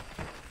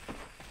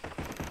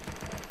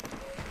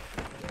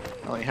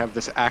 I only have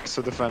this axe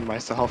to defend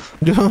myself.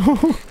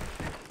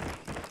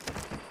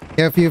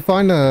 Yeah, if you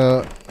find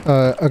a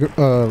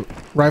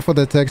rifle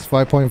that takes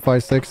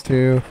 5.56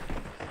 to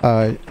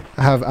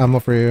have ammo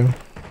for you,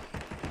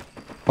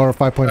 or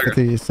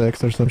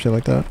 5.56 or some shit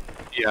like that.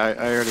 Yeah, I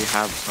already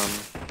have some.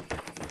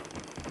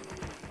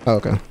 Oh,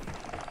 okay.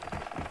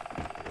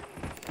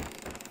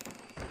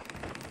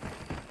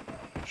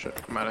 Shit,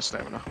 I'm out of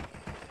stamina.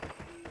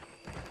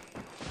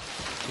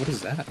 What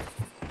is that?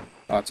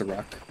 Oh, it's a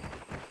rock.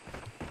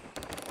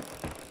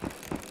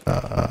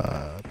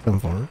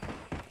 10-4.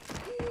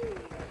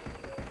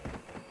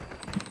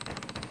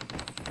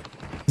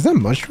 Is that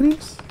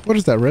mushrooms? What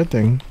is that red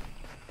thing?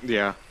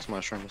 Yeah, it's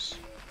mushrooms.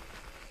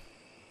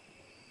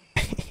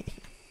 Is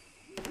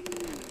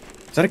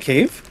that a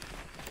cave?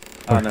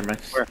 Oh, never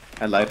mind. Where?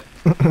 I lied.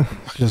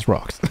 It's just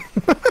rocks.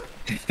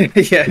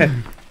 Yeah.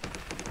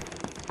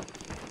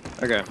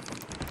 Okay.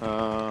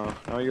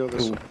 Now you go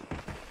this Ooh. way.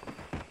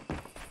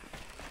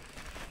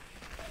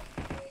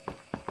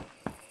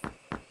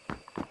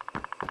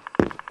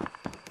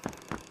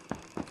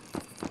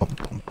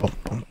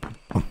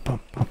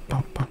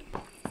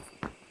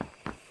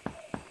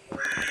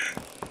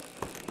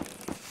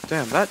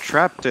 Damn, that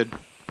trap did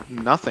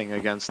nothing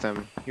against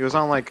him. He was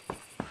on like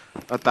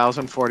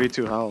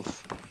 1,042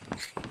 health.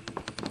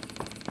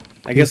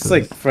 I guess it's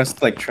like for us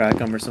to like track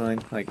him or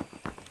something. Like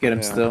get him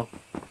Yeah. still.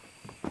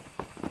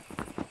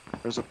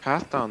 There's a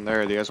path down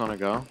there. Do you guys want to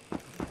go? Or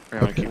you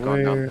want to keep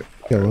going down? Where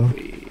Yellow. are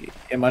we?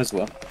 Yeah, might as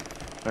well.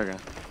 Okay.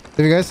 If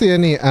you guys see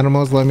any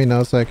animals, let me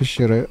know so I can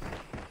shoot it.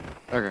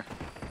 Okay.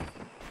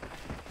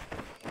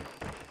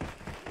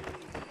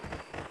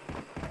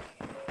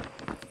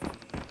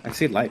 I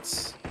see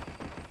lights.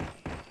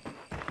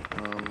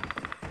 Um,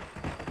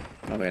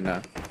 Oh wait,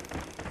 no.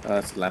 Oh,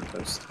 that's a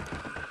lamppost.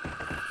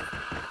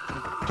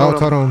 Oh, Totem.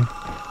 totem.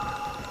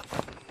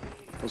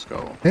 Let's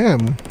go.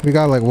 Damn, we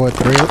got like what,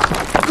 3?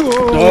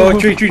 Oh,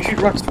 tree,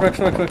 rocks.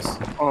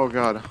 Oh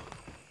god.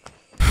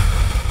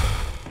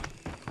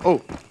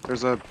 Oh,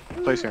 there's a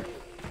place here.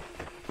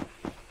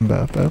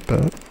 Bap.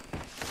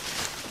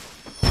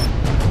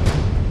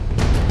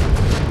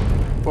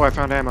 Oh, I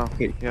found ammo.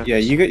 Okay, Yeah. yeah,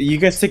 you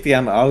guys take the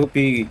ammo. I'll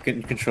be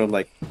in control of,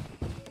 like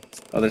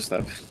other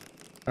stuff.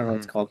 I don't know what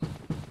it's called.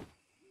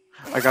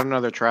 I got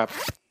another trap.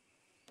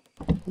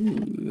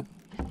 Ooh.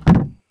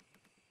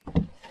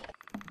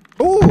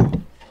 Oh!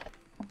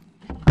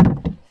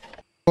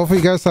 Both of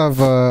you guys have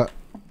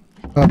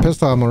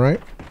pistol ammo,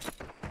 right?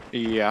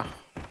 Yeah.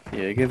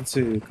 Yeah, give it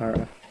to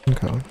Kara.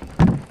 Okay.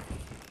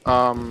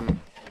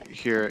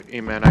 Here,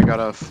 E-Man, I got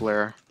a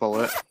flare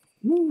bullet.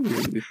 Ooh.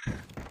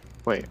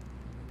 Wait,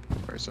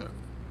 where is it?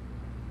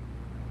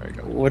 There you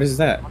go. What is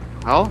that?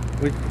 Hell?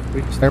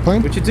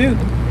 Airplane? What'd you do?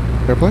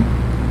 Airplane?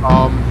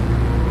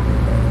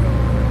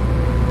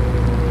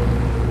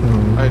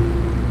 I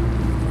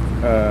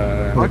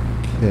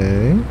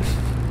Okay.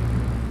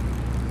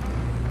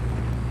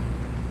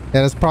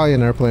 Yeah, that's probably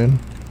an airplane.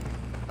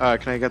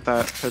 can I get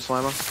that pistol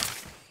ammo?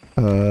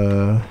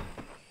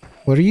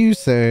 What do you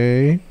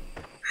say?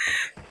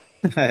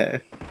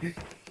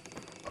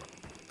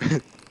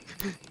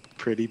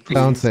 Pretty please.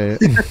 Don't say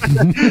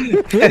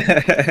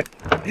it.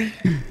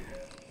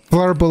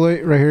 Flare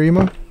bullet right here,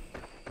 Emo.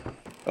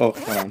 Oh,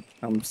 hold on.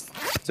 I'm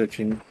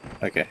searching.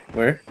 Okay,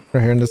 where?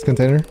 Right here in this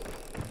container.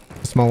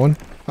 The small one.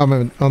 I'm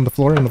on the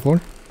floor, On the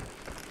floor?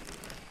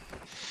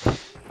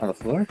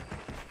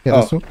 Yeah,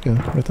 Oh. this one.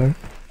 Yeah, right there.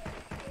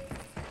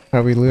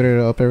 Have we looted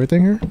up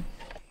everything here?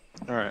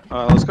 Alright,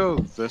 let's go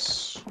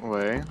this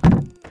way.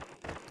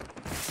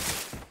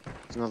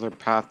 There's another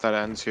path that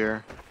ends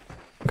here.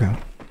 Okay.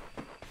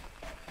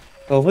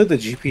 Hopefully the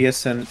GPS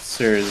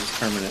sensor is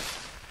permanent.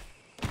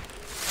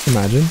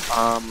 Imagine.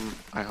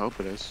 I hope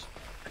it is.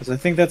 Because I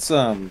think that's,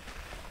 how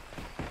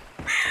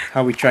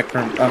we track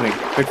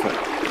Bigfoot.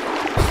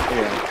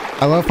 Yeah.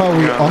 I love how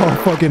we Yeah. all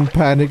fucking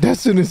panicked as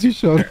soon as you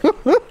showed up.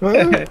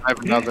 I have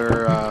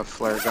another,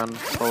 flare gun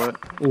bullet.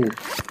 Ooh.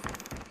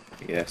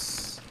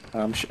 Yes.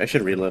 I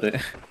should reload it.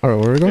 Alright,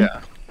 where are we going?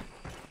 Yeah.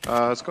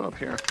 Let's go up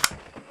here.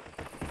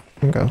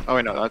 Okay. Oh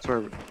wait, no, that's where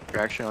we're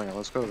actually going.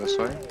 Let's go this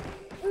way.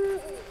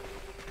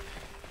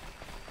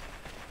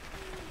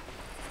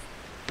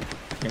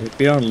 Yeah,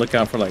 be on the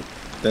lookout for, like,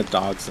 dead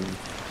dogs and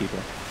people.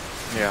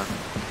 Yeah. I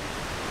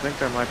think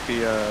there might be,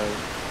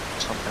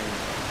 something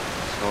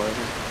still over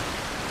here.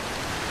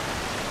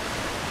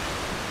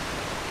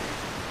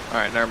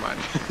 Alright, never mind.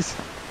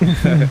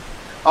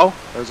 Oh,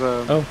 there's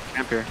a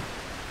camp here.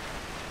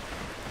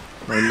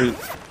 Or loot.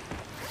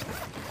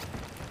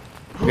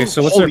 Okay,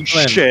 so what's Holy our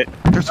plan? shit!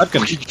 There's a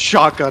Shotgun. fucking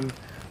shotgun!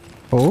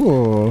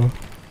 Oh.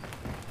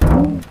 It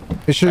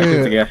I think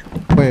should. yeah.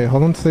 Wait,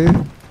 hold on, see.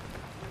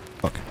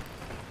 Fuck.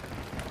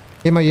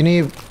 Emma, you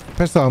need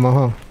pistol ammo,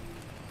 huh?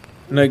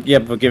 No, yeah,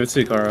 but give it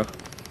to Karo.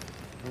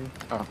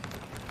 Oh.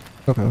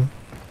 Okay.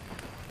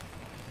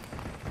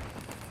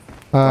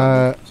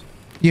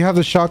 You have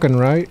the shotgun,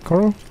 right,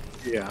 Carl?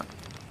 Yeah.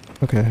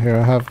 Okay, here,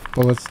 I have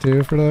bullets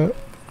too for that.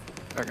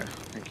 Okay,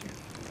 thank you.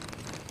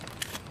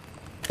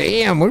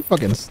 Damn, we're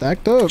fucking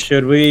stacked up.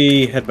 Should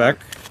we head back?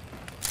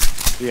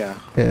 Yeah.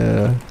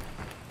 Yeah.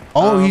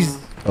 Oh, he's...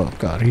 Oh,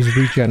 God, he's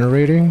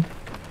regenerating?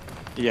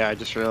 Yeah, I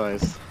just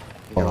realized.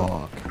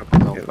 Fuck.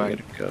 Okay, we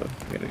gotta go.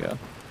 We gotta go.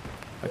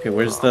 Okay,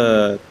 where's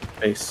the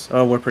base?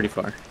 Oh, we're pretty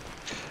far.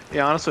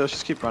 Yeah, honestly, let's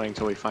just keep running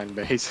until we find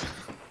base.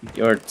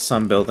 Or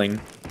some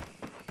building.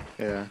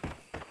 Yeah.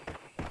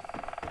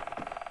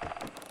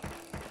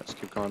 Let's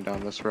keep going down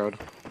this road.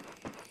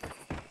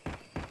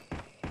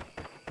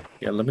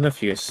 Yeah, let me know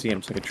if you guys see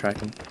him so I can track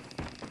him.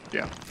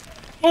 Yeah.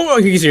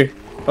 Oh, he's here!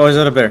 Oh, is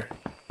that up there?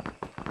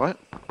 What?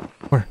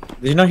 Where?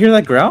 Did you not hear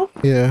that growl?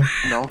 Yeah.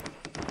 No.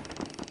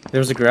 There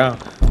was a growl.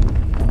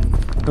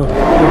 Oh,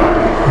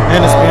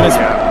 man, it's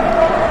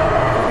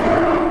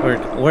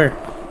Where?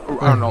 Oh,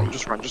 I don't know.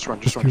 Just run. Just run.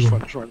 Just run. Just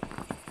run. Just run.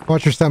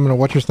 Watch your stamina,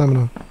 watch your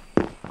stamina.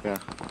 Yeah.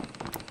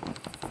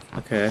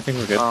 Okay, I think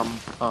we're good.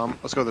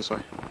 Let's go this way.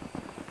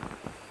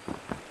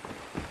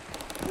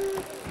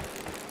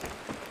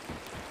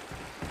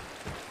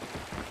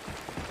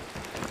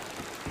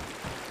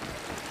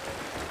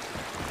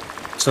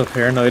 So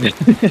paranoid.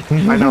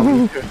 I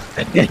know.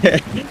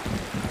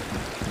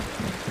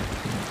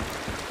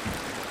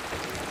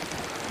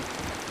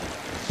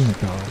 Oh,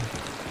 God.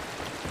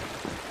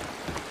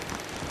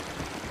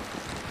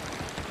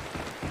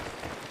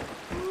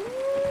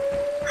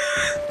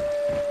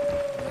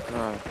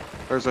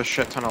 There's a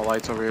shit ton of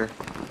lights over here.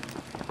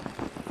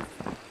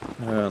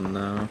 Oh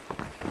no.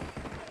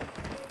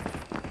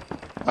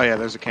 Oh yeah,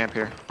 there's a camp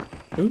here.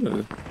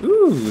 Ooh,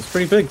 it's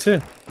pretty big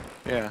too.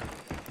 Yeah.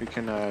 We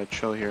can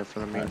chill here for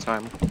the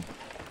meantime.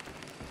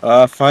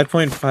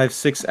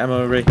 5.56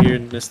 ammo right here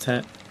in this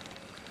tent.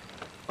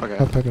 Okay.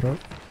 I'll pick it up.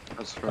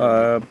 That's for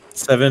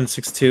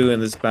 7.62 in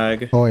this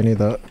bag. Oh, I need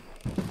that.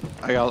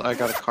 I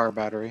got a car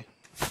battery.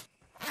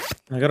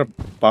 I got a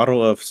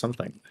bottle of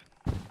something.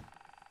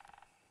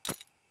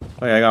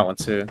 Oh yeah, I got one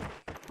too.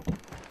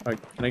 Alright,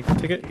 can I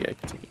take it? Yeah, I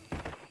can take it.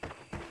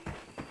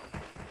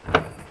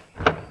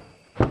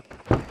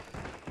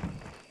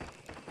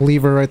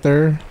 Lever right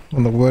there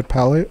on the wood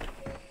pallet.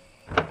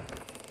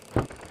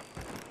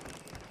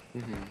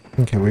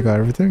 Okay, we got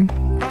everything.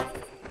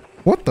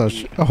 What the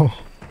sh- Oh.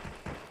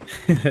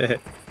 You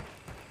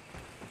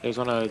guys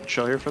wanna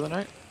chill here for the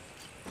night?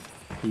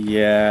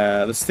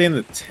 Yeah, let's stay in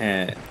the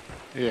tent.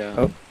 Yeah.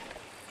 Oh.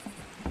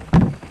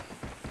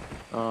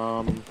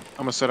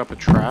 gonna set up a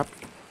trap.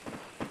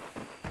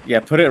 Yeah,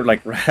 put it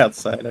like right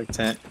outside our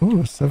tent.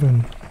 Ooh,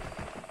 7.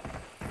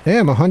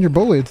 Damn, 100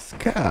 bullets.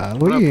 I'm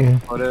Golly.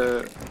 gonna put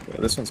it. Yeah,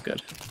 this one's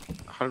good.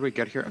 How did we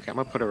get here? Okay, I'm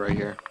gonna put it right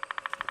here.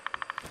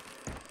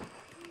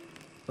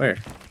 Where?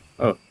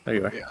 Oh, there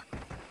you are. Yeah.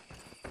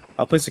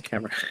 I'll place a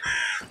camera.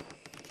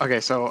 Okay,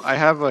 so I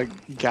have a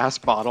gas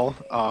bottle.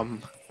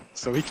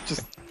 So we can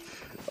just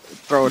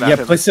throw it Yeah, at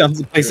him. place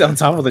it on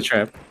top of the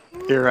trap.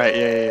 You're right.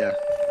 Yeah.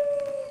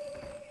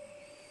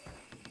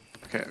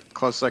 Okay,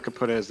 closest I could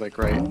put it is like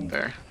right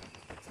there.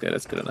 Yeah,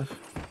 that's good enough.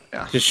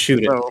 Yeah. Just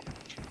shoot it. So,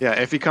 yeah,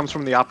 if he comes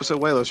from the opposite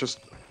way, let's just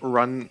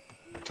run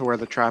to where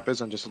the trap is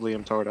and just lead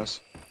him toward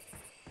us.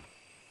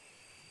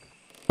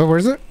 Oh, where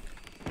is it?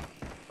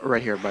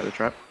 Right here by the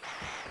trap.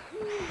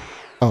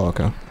 Oh,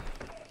 okay.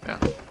 Yeah.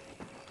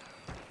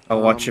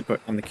 I'll watch it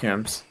put on the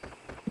cams.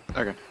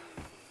 Okay.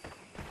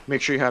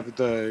 Make sure you have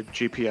the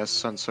GPS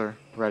sensor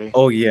ready.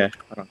 Oh yeah.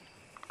 Hold on.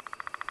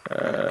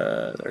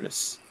 There it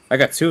is. I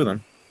got 2 of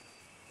them.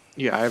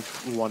 Yeah, I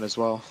have one as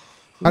well.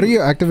 How do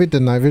you activate the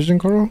night vision,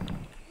 Coral?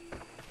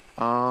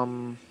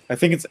 I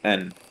think it's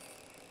N.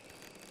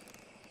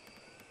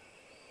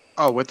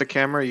 Oh, with the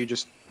camera, you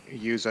just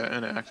use it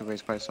and it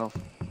activates by itself.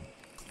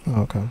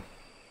 Oh, okay.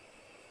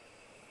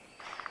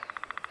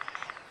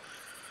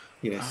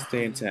 Yeah,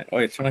 stay in tent. Oh,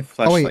 yeah, turn my Oh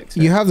flashlight. wait,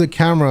 you have the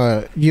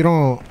camera. You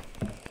don't.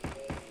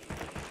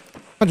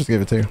 I'll just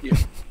give it to you. Yeah.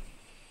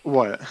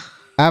 What?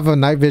 I have a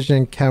night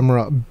vision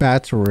camera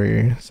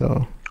battery,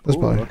 so that's Ooh,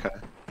 probably okay.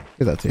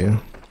 give that to you.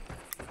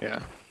 Yeah.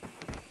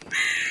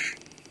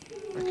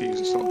 I could use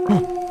a silver.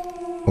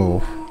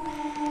 Oh.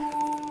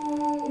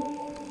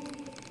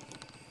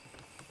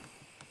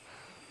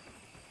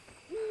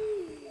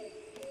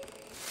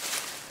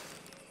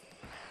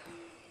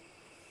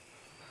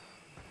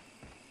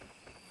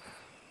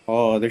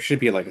 Oh, there should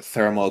be like a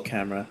thermal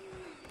camera.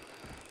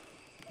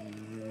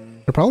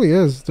 There probably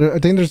is. I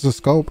think there's a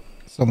scope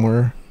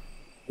somewhere.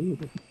 Ooh.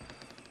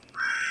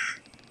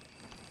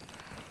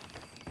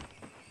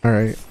 All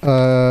right.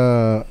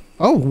 Oh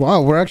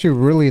wow, we're actually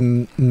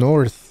really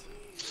north.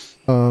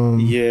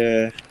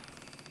 Yeah.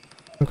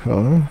 Okay.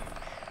 Oh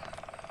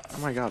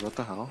my god, what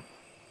the hell?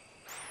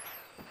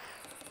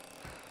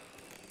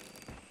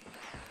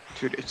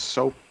 Dude, it's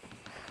so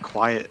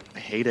quiet. I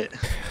hate it.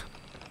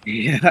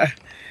 Yeah.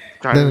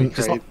 Driving me Then-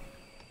 crazy.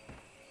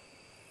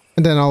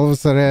 And then all of a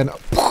sudden,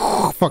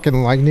 fucking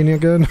lightning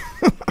again.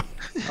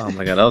 Oh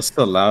my god, that was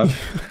so loud.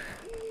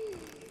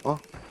 Oh.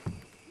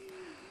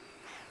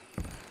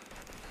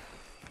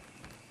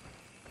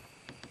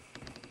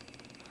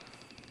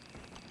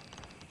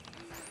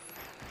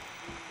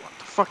 What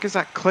the fuck is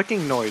that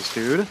clicking noise,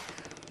 dude?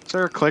 Is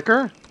there a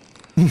clicker?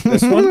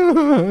 This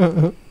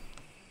one?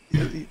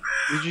 Did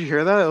you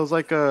hear that? It was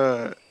like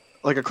a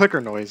clicker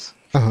noise.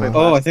 Uh-huh.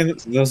 Oh, I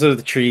think those are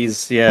the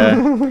trees. Yeah.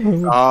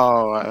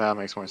 Oh, that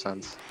makes more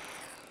sense.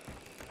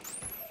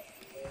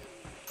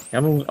 Yeah,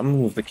 I'm gonna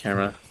move the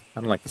camera. I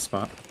don't like the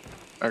spot.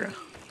 Okay.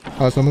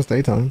 Oh, it's almost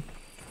daytime.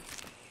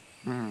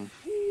 Mm.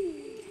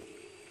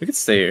 We could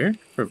stay here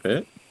for a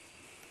bit.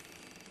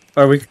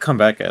 Or we could come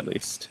back at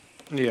least.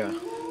 Yeah.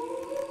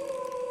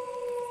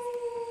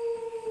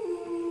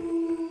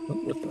 Oh,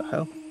 what the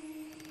hell?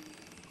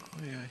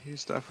 Oh yeah,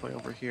 he's definitely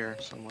over here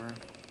somewhere.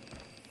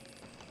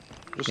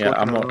 Just Yeah,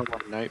 looking I'm around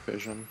on night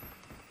vision.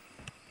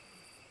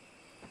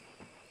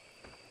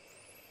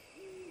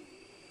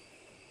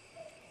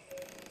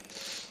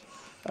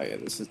 Oh yeah,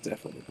 this is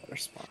definitely a better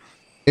spot.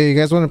 Hey, you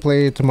guys want to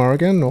play tomorrow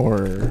again,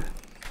 or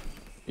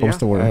Yeah. what's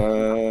the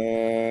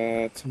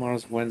word?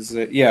 Tomorrow's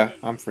Wednesday. Yeah,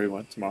 I'm free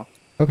one tomorrow.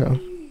 Okay.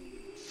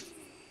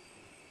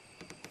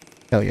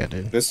 Hell yeah,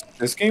 dude. This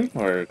game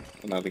or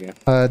another game?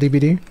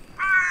 DBD.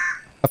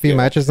 A few Yeah.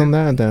 matches on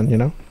that, and then you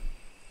know.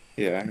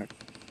 Yeah.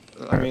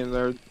 I mean,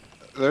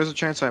 there's a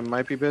chance I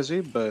might be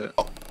busy, but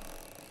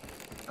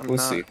I'm We'll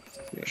not see.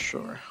 Yeah.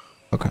 sure.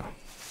 Okay.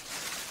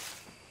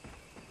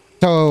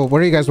 So,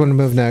 where do you guys want to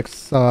move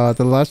next?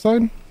 The left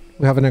side?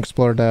 We haven't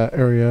explored that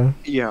area.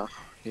 Yeah.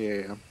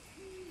 Yeah.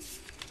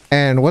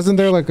 And wasn't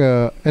there like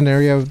an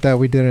area that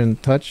we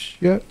didn't touch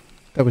yet?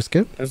 That we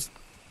skipped?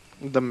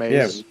 The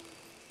maze.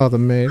 Oh, the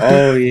maze.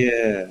 Oh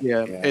yeah.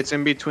 Yeah. It's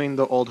in between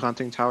the old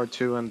hunting tower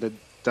 2 and the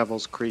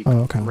Devil's Creek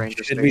Oh, okay.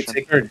 Ranger Should we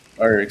Station. take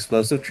our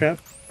explosive trap?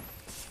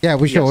 Yeah,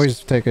 we should Yes. always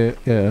take it.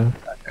 Yeah.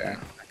 Okay.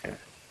 Okay.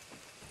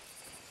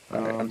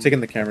 Alright, I'm taking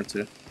the camera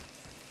too.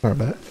 Our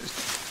bad.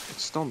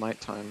 It's still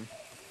nighttime.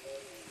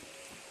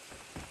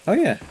 Oh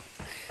yeah.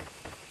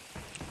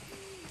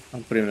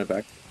 I'm putting it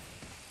back.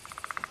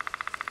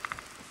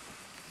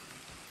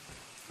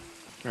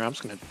 Here, I'm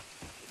just gonna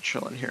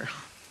chill in here.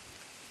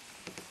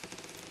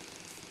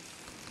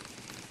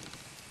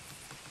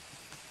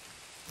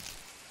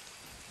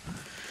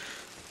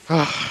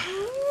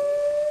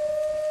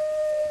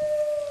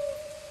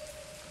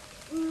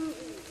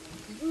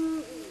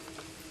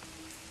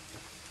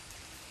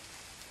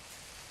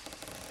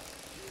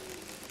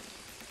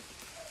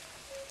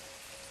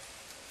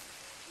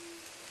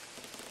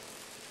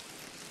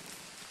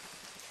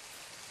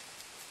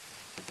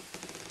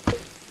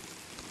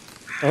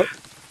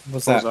 Oh,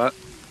 What's What that? was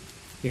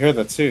that? You heard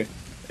that too.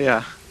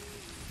 Yeah.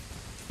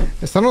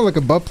 It sounded like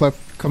a butt plug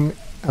coming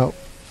out.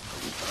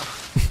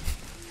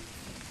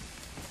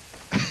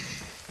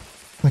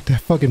 Like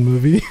that fucking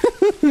movie.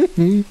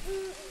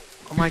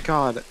 Oh my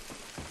god.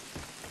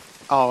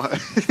 Oh.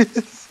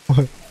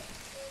 What?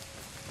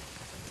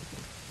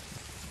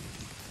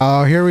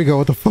 Oh, here we go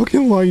with the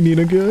fucking lightning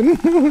again.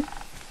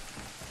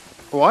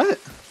 What?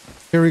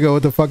 Here we go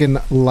with the fucking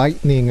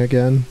lightning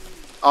again.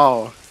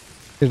 Oh.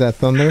 Hear that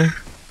thunder?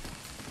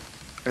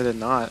 I did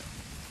not.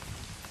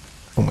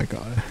 Oh my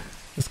god.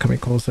 It's coming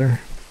closer.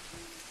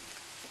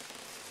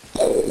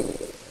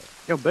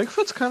 Yo,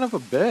 Bigfoot's kind of a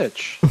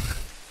bitch.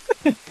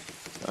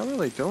 Not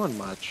really doing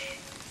much.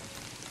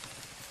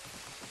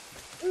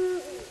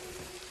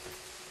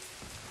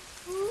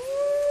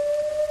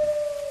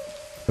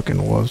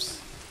 Fucking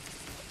wolves.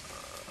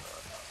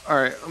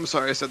 Alright, I'm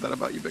sorry I said that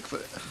about you,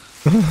 Bigfoot.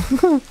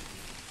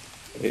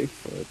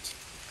 Bigfoot.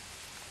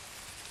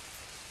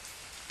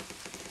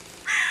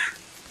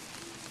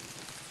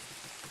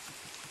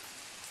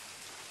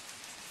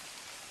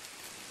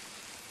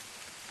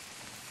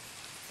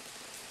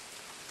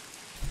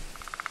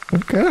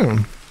 Okay.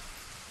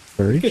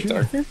 Very Get chill.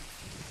 darker.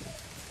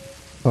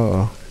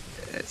 Oh.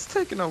 It's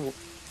taking a... What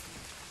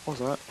was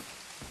that?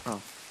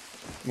 Oh.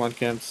 Come on,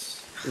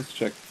 camps. Let's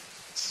check.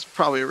 It's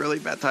probably a really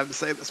bad time to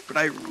say this, but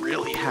I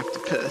really have to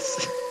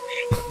piss.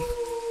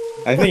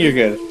 I think you're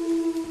good.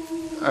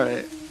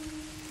 Alright.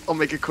 I'll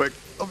make it quick.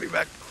 I'll be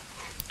back.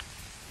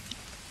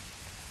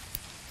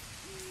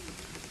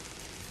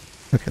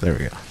 Okay, there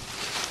we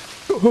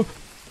go.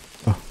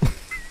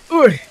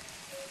 Oi.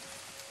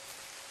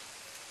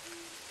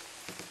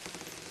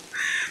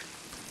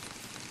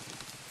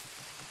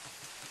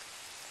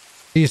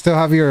 Do you still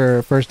have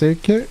your first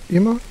aid kit,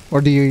 Emo?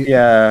 Or do you...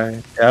 Yeah,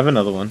 I have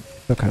another one.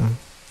 Okay.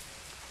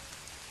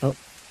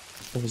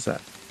 What was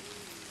that?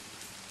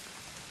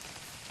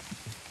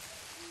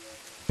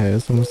 Okay,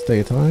 it's almost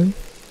daytime.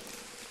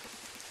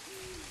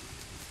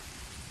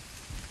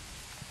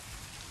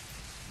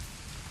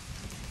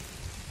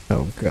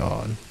 Oh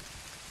god.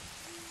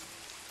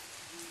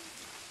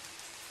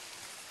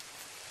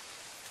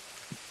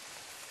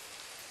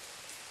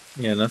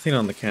 Yeah, nothing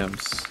on the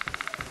camps.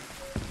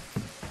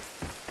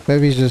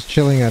 Maybe he's just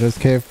chilling at his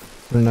cave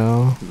for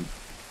now.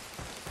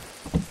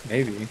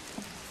 Maybe.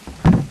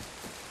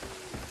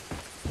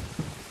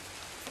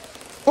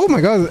 Oh my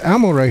god, there's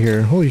ammo right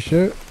here. Holy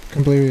shit.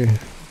 Completely.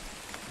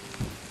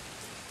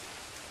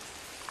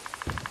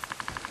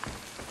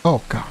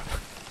 Oh god.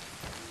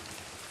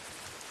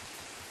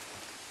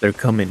 They're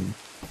coming.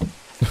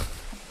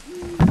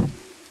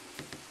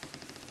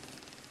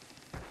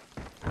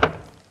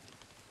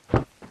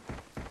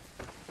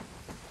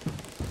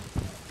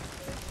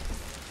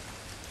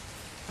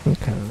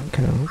 Okay.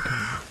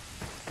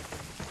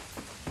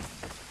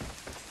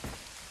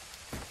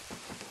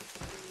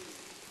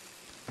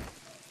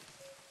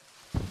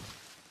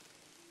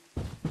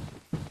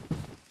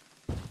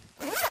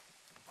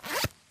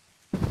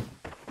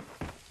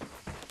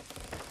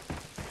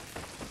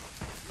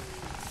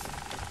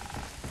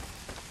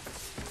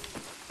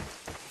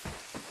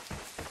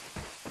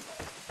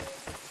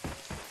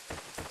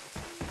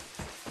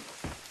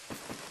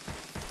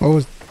 What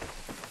was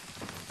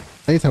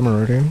daytime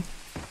already?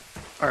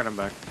 Alright, I'm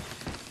back.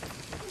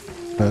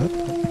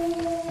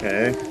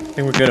 Okay. I think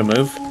we're good to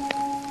move.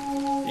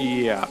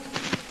 Yeah.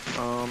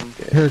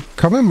 Here,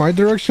 come in my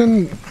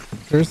direction.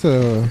 There's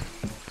a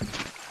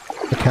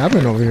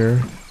cabin over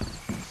here.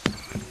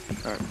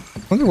 Alright.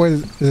 I wonder why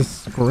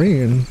this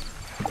green.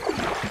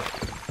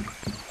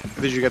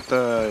 Did you get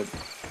the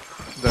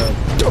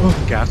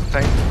gas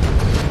tank?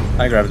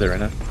 I grabbed it right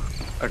now.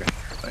 Okay.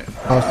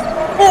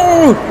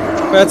 Oh,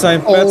 Bad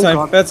time, bad time,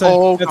 God. bad time.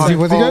 Oh, bad God. time.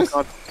 was he guys?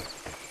 God.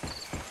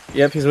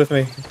 Yep, he's with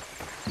me.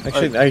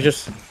 Actually, I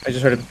just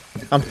heard him.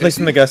 I'm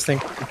placing the gas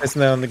tank. I'm placing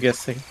that on the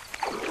gas tank.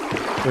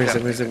 Where is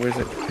it? Where is it? Where is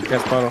it?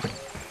 Gas bottle.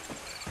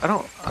 I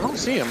don't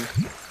see him.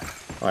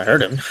 Oh, I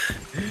heard him.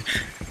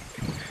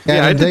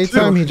 Yeah, I in the did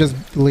daytime too. he just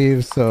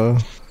leaves, so...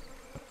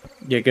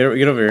 Yeah, get over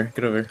here.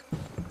 Get over here.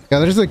 Yeah,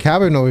 there's a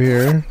cabin over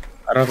here.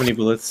 I don't have any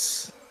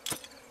bullets.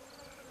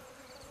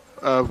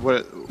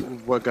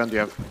 What gun do you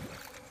have?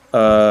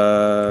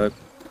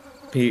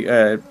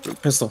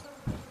 Pistol.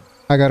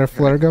 I got a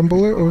flare gun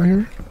bullet over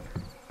here.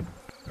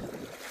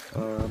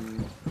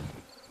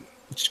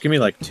 Just give me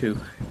like 2.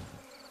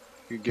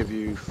 You give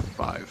you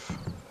 5.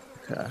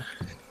 Okay.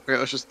 Okay,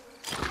 let's just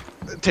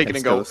take it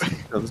and go.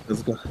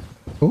 Let's go.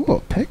 Ooh, a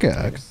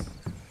pickaxe.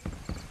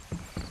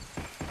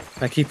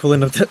 I keep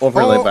pulling up the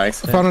overlay Oh, by I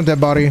accident. found a dead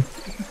body.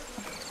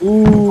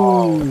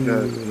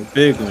 Ooh,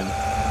 big one.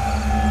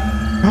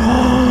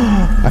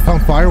 I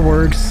found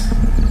fireworks.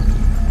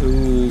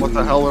 Ooh. What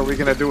the hell are we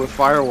gonna do with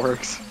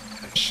fireworks?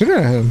 Shoot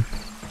at him.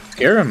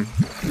 Scare him.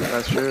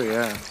 That's true,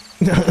 yeah.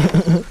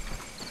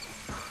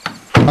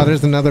 Oh,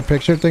 there's another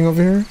picture thing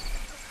over here.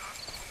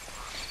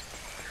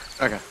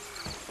 Okay.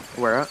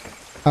 Where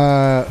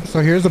at?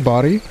 So here's the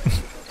body.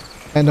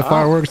 And the Oh.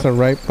 fireworks are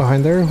right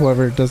behind there,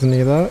 whoever doesn't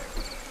need that.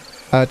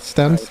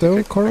 Stand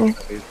still, Coral.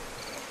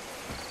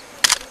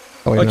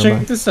 Oh, wait, Oh, never check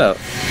mind. this out.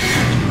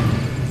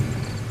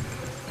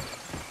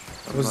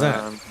 What was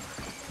that?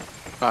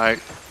 I.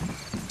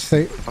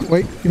 Say,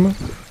 wait, Emo.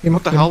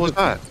 What the hell was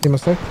that? Emo,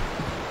 say.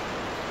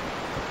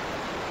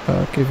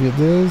 I'll give you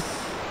this.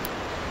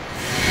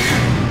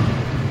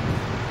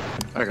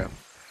 Okay.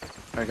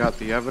 I got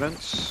the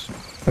evidence.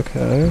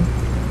 Okay.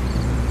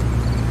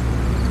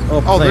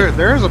 Oh, Oh, plane.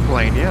 there's a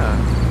plane. Yeah.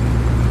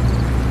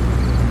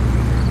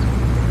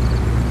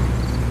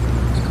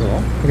 That's cool.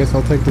 I guess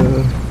I'll take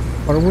the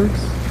fireworks.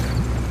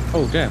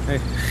 Oh, damn. Hey,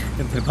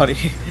 into the body.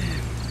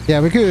 Yeah,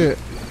 we could.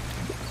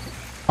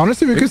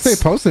 Honestly, we could stay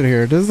posted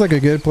here. This is like a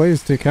good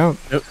place to camp.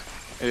 Yep.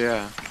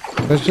 Yeah.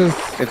 Let's just.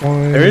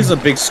 Find... There is a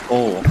big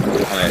skull on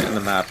it in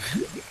the map.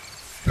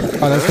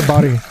 Oh, that's the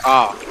body.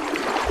 Ah.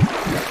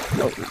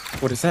 Oh,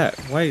 what is that?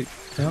 Why?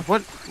 No?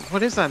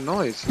 What is that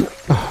noise?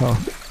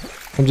 Oh,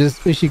 I'm just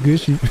fishy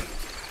gushy.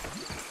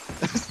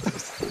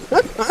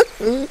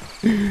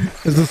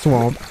 It's a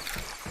swamp.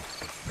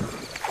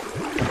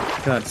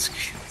 God, it's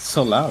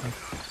so loud.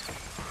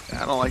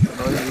 I don't like the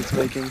noise it's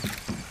making.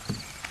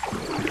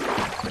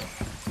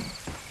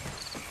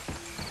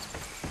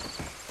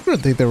 I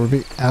don't think there would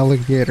be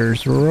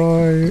alligators,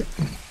 right?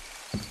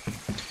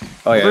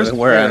 Oh yeah, Where's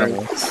we're bear?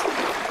 animals.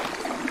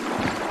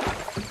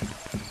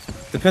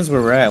 Depends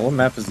where we're at. What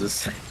map is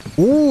this?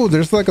 Ooh,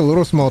 there's like a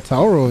little small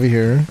tower over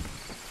here.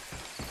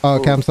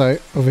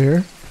 Campsite over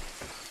here.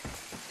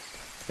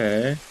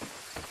 Okay.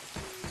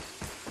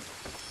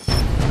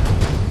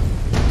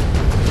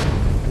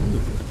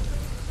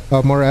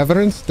 More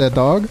evidence. Dead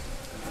dog.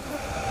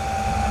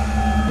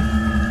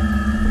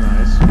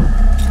 Nice.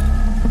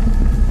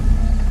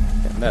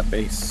 And that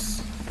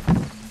base.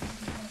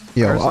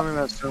 Yo, There's something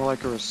that sounded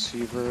like a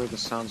receiver. The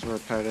sounds were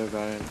repetitive.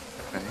 Okay.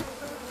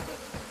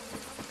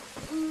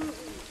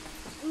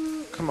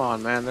 Come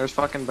on, man. There's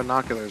fucking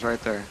binoculars right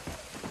there.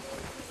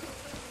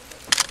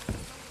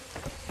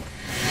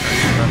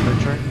 That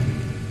picture?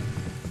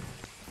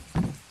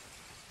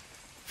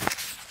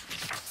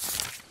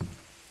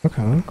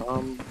 okay.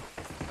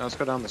 Let's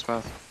go down this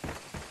path.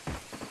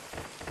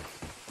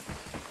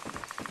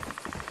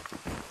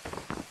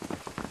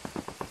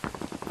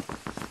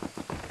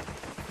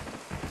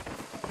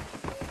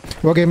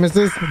 What game is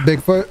this?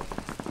 Bigfoot.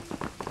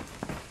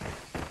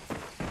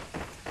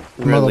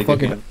 Really good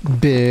Motherfucking game.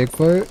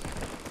 Bigfoot.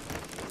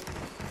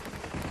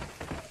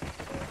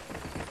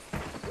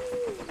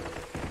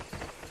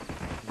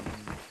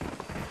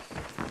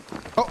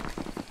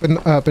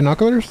 Oh,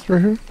 binoculars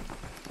right here.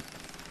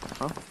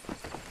 Huh?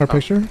 Our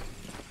picture.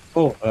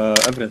 Oh,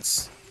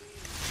 evidence.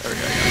 There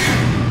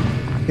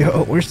we go.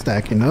 Yo, we're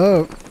stacking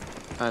up.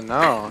 I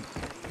know.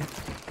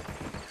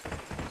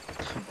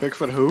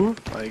 Bigfoot who?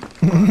 Like,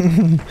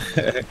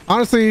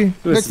 Honestly,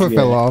 Who's- Bigfoot yeah.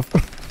 fell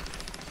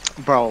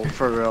off. bro,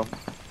 for real.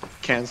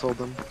 Canceled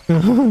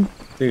them.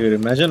 Dude,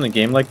 imagine a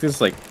game like this,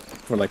 like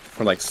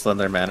for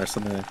Slender Man or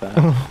something like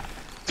that.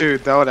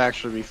 Dude, that would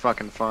actually be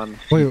fucking fun.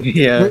 Wait,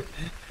 Yeah. wait,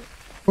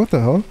 what the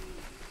hell?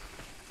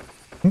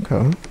 Okay.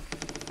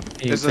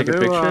 Can you Is take the a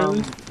new, picture of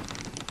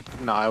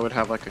this? No, I would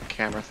have like a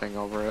camera thing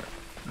over it.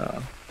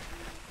 Oh.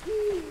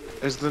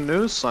 Is the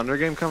new Slender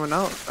game coming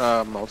out?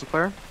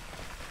 Multiplayer?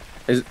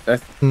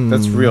 That's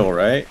Hmm. real,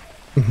 right?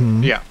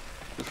 Mhm. Yeah.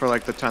 For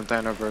like the 10th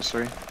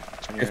anniversary.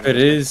 20th If it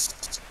is,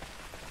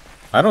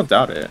 I don't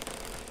doubt it.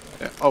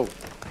 Yeah. Oh,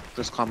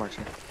 there's claw marks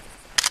here.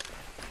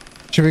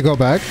 Should we go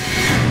back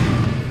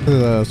to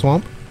the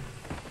swamp?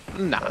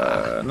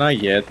 Nah. Not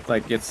yet.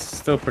 Like it's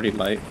still pretty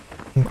light.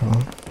 Okay.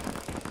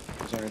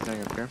 Is there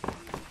anything up here?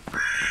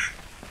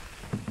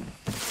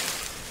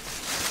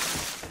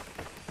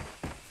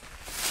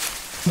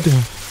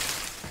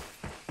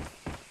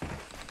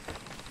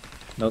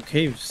 No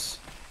caves.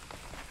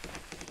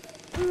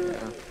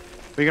 Yeah.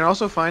 We can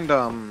also find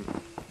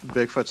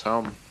Bigfoot's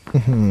home.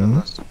 Mhm. in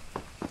this.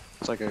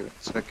 It's like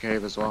a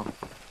cave as well.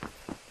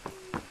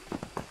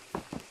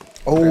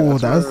 Oh,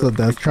 that's where the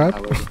death I trap.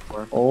 was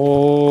before.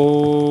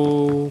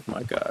 Oh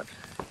my god.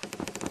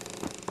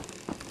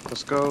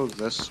 Let's go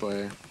this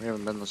way. We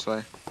haven't been this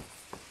way.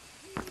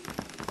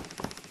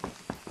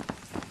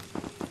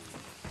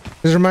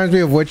 This reminds me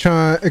of Witch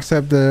Hunt,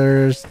 except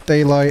there's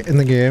daylight in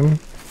the game.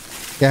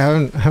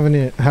 Yeah,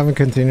 I haven't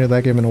continued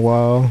that game in a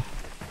while.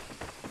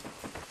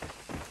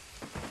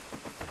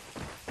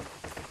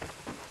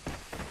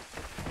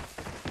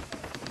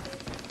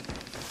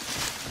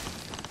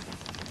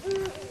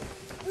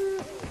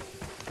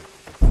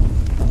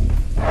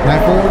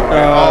 Rifle.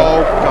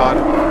 Oh god.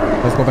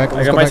 Let's go back. I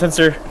Let's got go my back.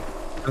 sensor.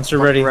 Sensor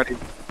ready. Ready.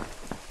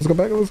 Let's go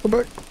back. Let's go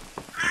back.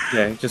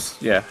 Yeah,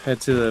 just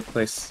head to the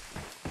place.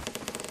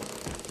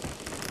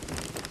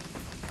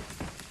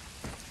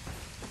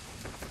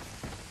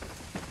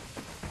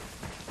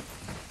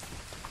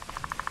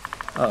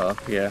 Oh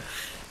yeah.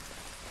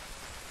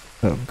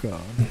 Oh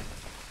god.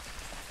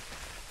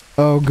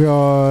 Oh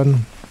god.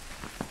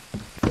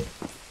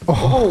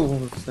 Oh.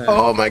 what's that?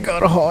 Oh my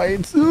god,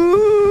 heights.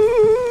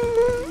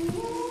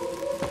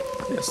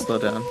 Yeah, slow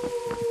down.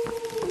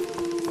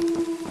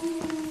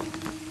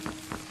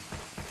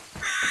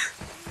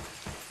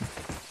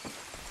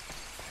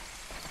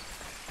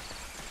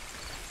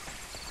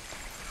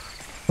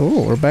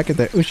 Oh, we're back at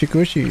the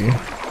Ushikushi. Do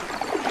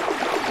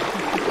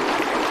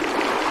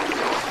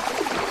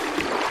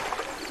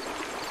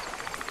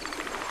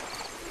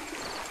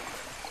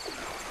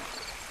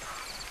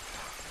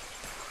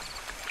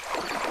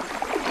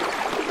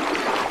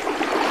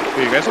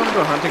you guys want to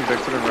go hunting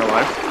Bigfoot in real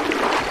life?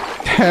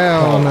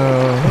 Hell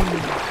no.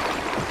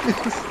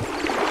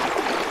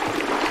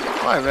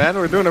 Why, man?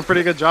 We're doing a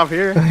pretty good job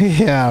here.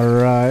 Yeah,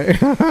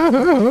 right.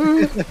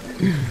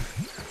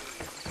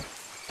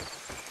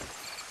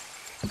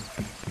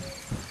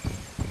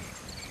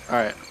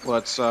 Alright,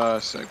 let's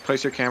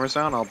place your cameras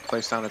down. I'll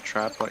place down a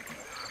trap. Like,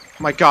 oh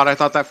my god, I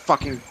thought that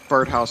fucking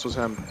birdhouse was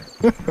him.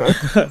 Place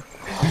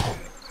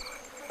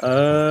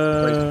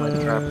my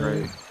trap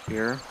right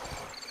here.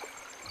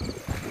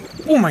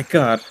 Oh my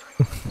god.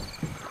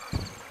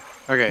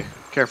 Okay,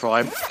 careful.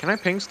 Can I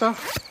ping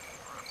stuff?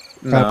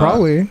 No.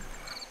 Probably.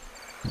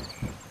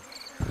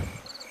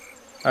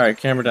 Alright,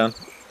 camera down.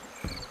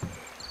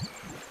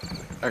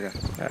 Okay.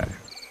 Alright.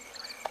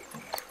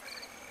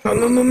 No,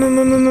 no, no, no,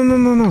 no, no, no, no,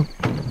 no, no.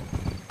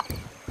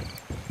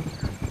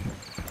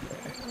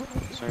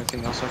 Is there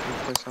anything else I can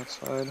place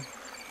outside?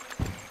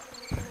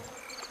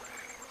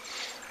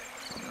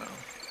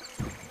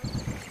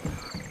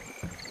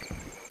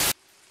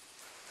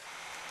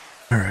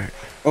 Alright.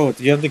 Oh,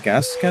 do you have the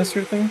gas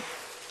canister thing?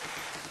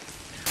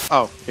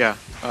 Oh, yeah.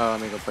 Let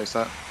me go place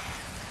that.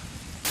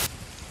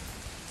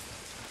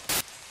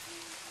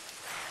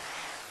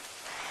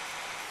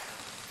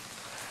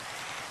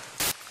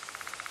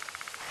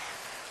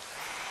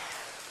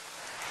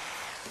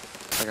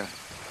 Okay.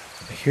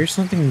 I hear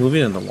something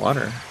moving in the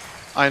water.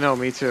 I know,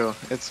 me too.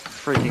 It's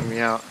freaking me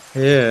out.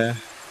 Yeah.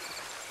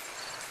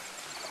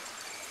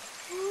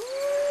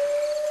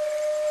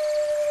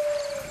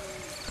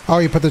 Oh,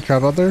 you put the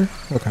trap out there?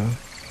 Okay.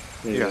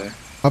 Yeah.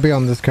 I'll be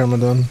on this camera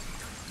then.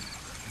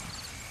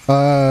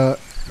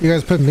 You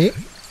guys put meat?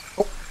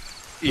 Oh.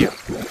 Yeah.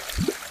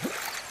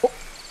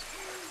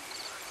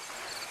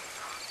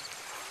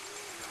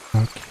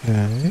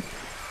 Okay.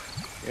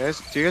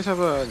 Do you guys have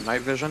a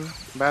night vision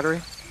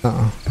battery?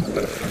 Uh-uh.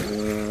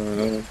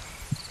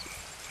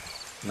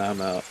 Now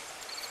I'm out.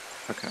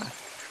 Okay.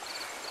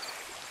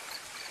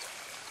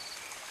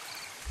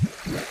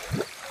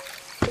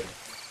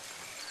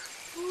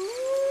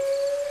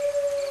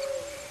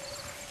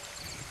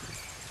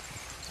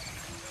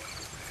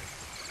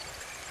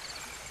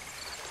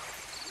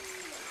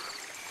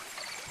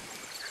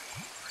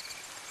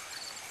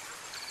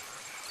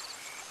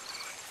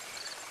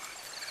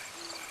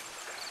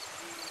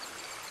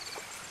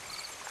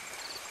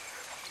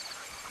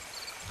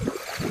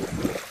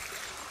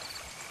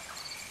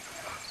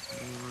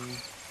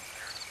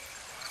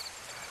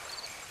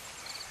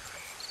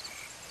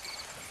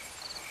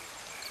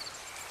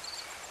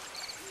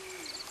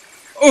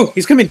 Oh,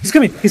 he's coming! He's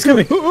coming! He's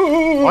coming!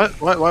 What?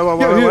 What?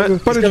 Yeah,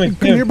 but He's coming,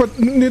 near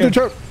the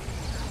trap.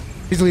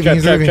 He's leaving,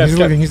 he's leaving, he's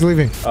leaving, he's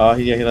leaving. Oh,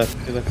 yeah, he left.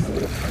 He left.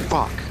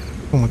 Fuck.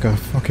 Oh my god,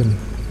 fucking.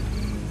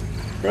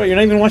 Bro, you're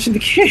not even watching the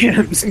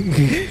cams.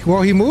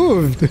 Well, he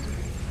moved.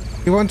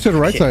 He went to the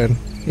right side,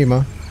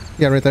 Ema.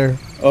 Yeah, right there.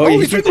 Oh, yeah,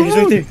 he's right there. the He's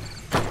right road. there.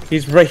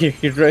 He's right here.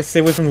 He's right. Stay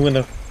away from the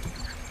window.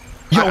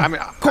 Yo, I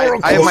mean, Coral,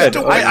 I have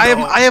close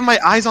I have my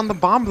eyes on the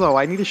bomb though.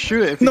 I need to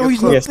shoot it. If No, you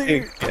he's get not close.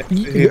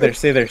 Yeah, stay there.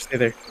 Stay there. Stay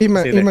there. Ema,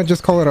 Stay there. Ema,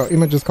 just call it out.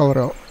 Ema, just call it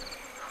out.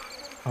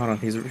 Hold on.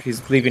 He's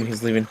leaving.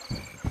 He's leaving.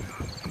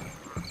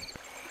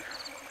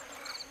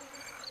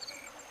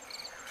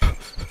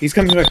 He's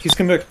coming back. He's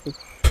coming back.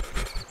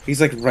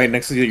 He's like right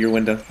next to your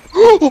window.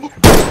 Oh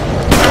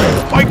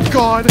my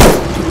god!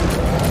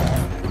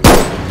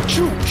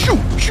 Shoot!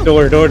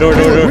 Door.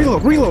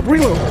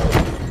 Reload!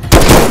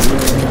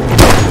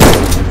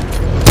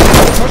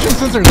 Motion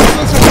sensor! Go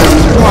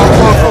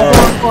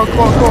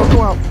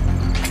out!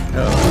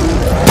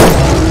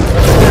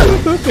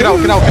 Get out!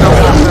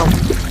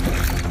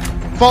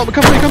 Fall!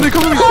 Come to me!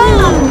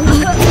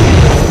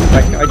 I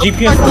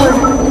GPS.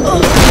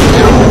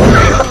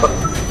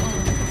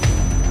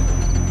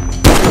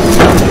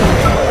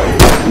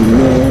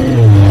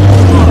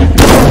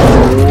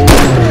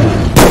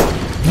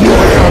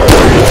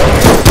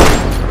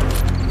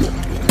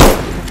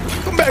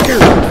 Come back here!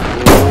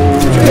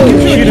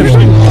 Shoot him.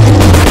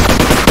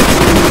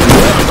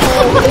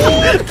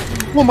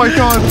 Oh my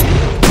god!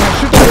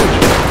 Shoot the bitch!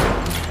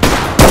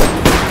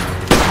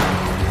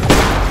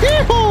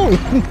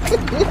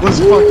 Let's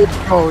fucking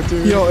go,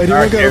 dude. Yo, anyone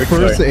Alright, got here,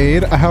 first sorry.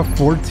 aid? I have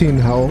 14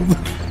 health.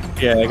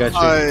 Yeah, I got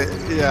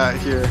you. Yeah,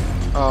 here.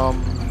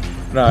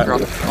 No, Here,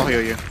 I'll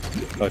heal you.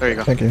 There you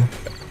go. Thank you.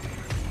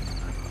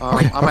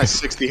 I'm at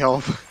 60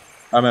 health.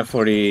 I'm at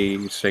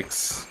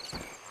 46.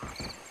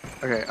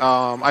 Okay.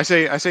 I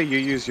say you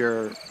use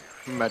your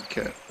med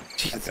kit.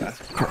 Jesus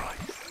Christ.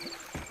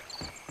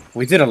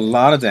 We did a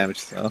lot of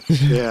damage though.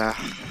 Yeah.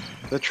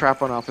 The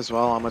trap went off as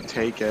well. I'm gonna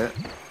take it.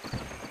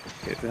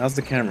 Okay, how's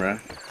the camera?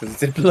 Because it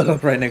did blow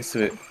up right next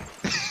to it.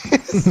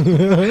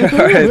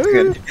 Alright, it's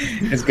good.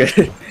 It's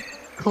good.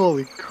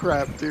 Holy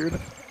crap, dude.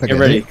 Get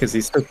ready, because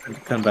he's still gonna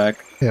come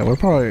back. Yeah, we're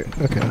probably...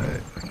 Okay.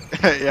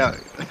 Yeah.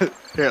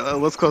 Here,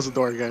 let's close the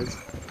door, guys.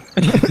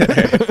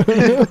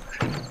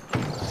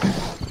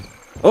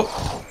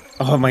 Oh!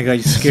 Oh my god,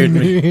 you scared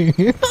me.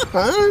 me.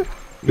 Alright,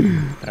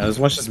 let's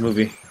watch this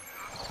movie.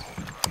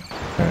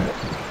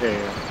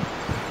 Yeah.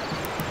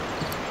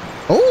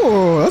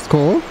 Oh, that's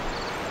cool.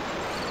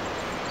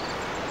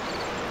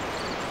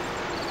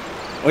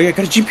 Oh yeah,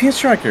 got a GPS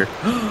tracker.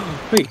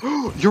 Wait.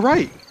 You're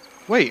right.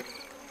 Wait.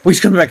 Oh, he's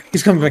coming back.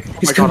 He's coming back.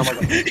 He's Oh my coming god,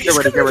 oh my back. god. Get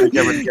ready, get ready,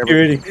 get ready, get Get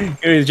ready. ready.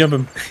 Get ready to jump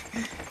him.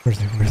 Where's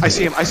he? Where's I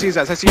see him, I see his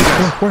ass, I see his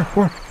ass.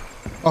 Where?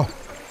 Oh.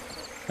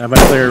 I'm about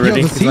to clear Yo,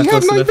 already. does he He's not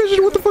have close night enough.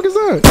 vision? What the fuck is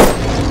that?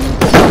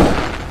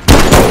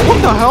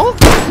 What the hell?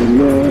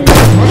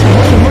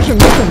 Motion.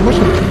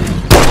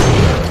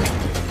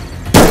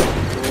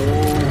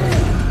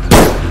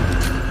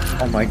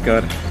 Oh my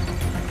god.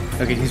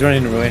 Okay, he's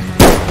running away.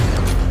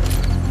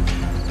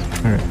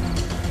 Alright,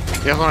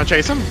 You guys wanna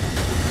chase him?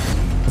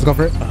 let's go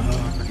for it.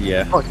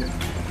 Yeah. Okay.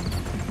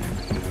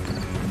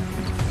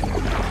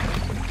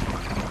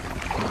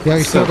 Yeah,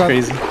 you So still got...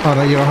 crazy. Oh,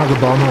 no, you don't have the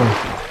bomb,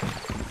 huh?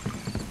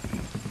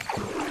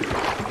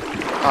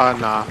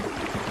 Nah.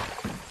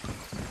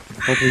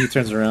 Hopefully he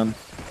turns around.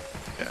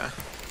 Yeah.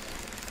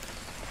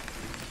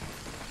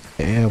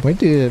 Yeah, we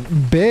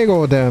did big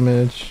old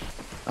damage.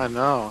 I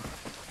know.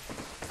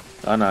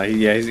 Oh no,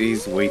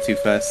 he's way too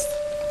fast.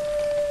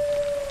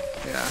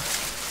 Yeah.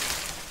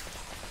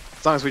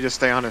 As long as we just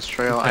stay on his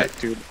trail.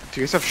 Dude,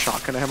 do you guys have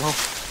shotgun ammo?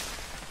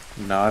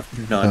 No,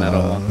 none at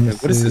all. let me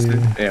What is this? see.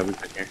 Yeah, we've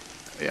been here.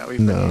 Yeah, we've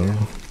been No. here.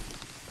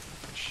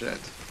 Shit.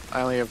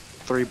 I only have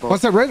 3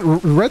 bullets. What's that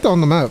red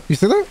on the map? You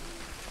see that?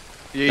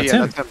 Yeah, That's yeah,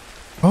 him. that's him.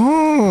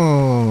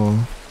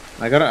 Oh.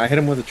 I hit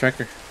him with a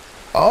tracker.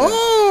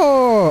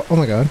 Oh. Oh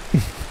my god.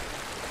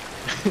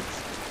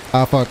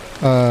 Ah, fuck.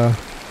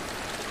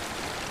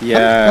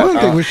 Yeah. I don't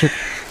think we should...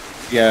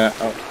 Yeah.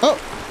 Oh.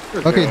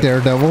 Oh. Okay,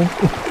 Daredevil.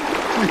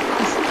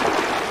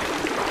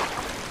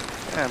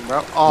 Damn,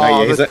 bro. No,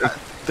 Oh, yeah,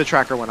 the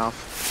tracker went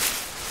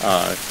off.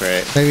 Oh,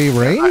 great. Maybe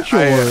range or...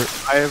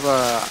 I have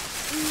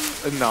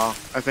no.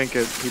 I think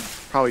he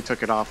probably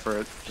took it off or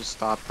it just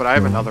stopped. But I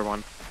have another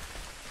one.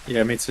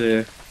 Yeah, me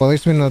too. Well, at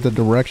least we know the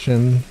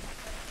direction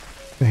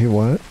that he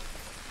went.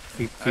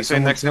 I say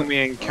next time we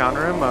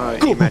encounter him,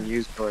 E-man,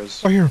 use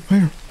yours. Oh, here.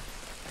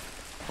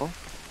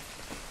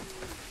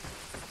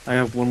 I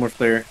have one more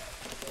flare.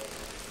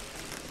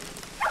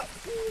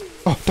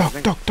 Oh, dog.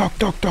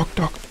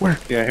 Where?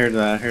 Yeah, I heard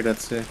that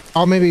too.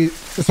 Oh, maybe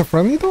it's a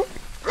friendly dog?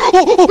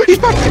 Oh, he's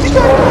back! He's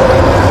back!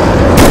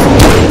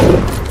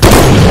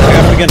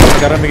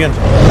 Got him again.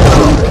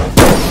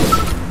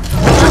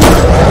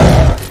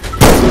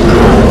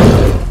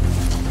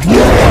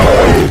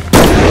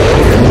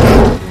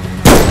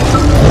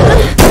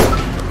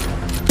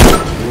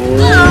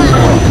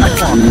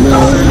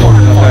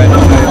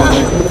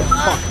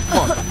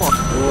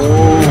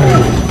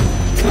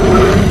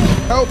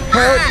 Help!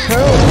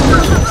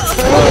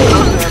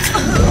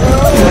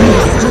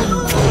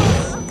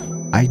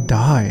 I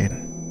died.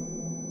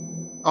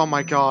 Oh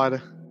my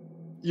god.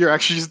 You're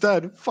actually just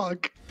dead.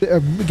 Fuck.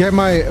 Get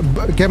my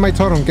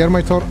totem.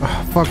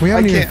 Ah, fuck, we I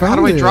haven't even can't. found How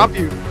do I it. drop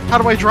you? How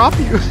do I drop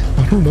you?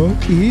 I don't know.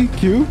 E,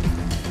 Q?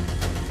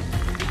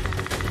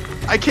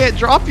 I can't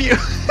drop you.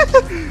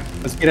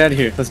 Let's get out of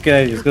here. Let's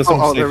go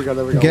somewhere Oh, safe. there we go.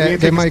 We need to Get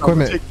take my the stuff.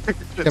 equipment. Take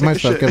Get my the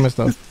stuff. shit. Get my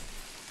stuff.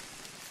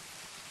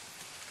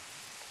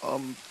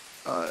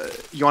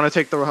 You want to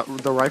take the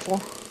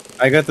rifle?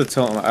 I got the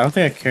totem. I don't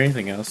think I carry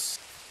anything else.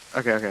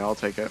 Okay, I'll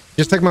take it.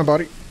 Just take my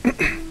body.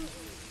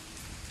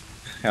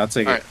 Yeah, I'll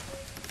take All it. right.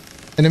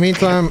 In the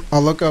meantime,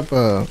 I'll look up,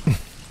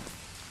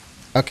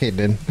 Okay,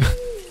 then.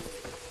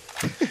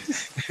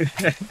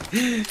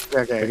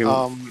 Okay.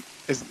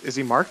 Is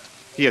he marked?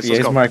 He is. Yeah, Let's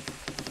he's go. marked.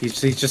 He's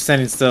just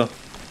standing still.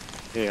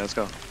 Yeah, let's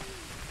go.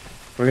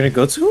 We're gonna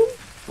go to him?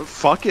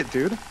 Fuck it,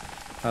 dude.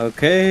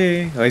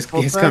 Okay. Oh, he's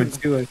Well, coming then.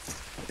 to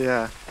us.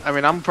 Yeah. I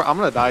mean, I'm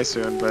gonna die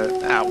soon, but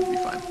we'll be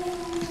fine.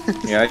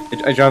 Yeah,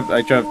 I dropped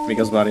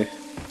Miko's body.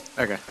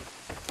 Okay.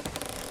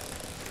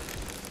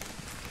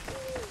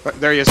 But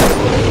there he is.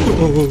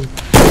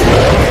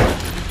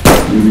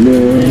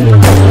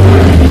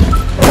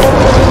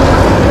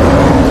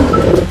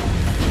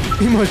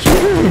 He must shoot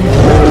him.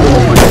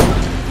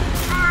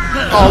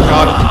 Oh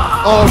god.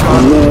 Oh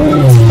god.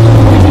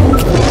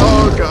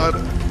 Oh god.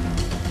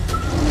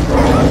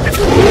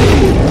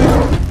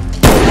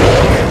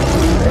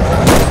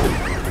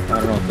 I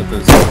don't know what that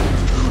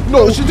is.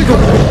 No, shoot the car.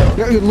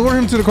 Yeah, lure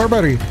him to the car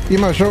battery.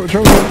 Ima, show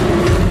him.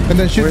 And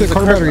then shoot Where's the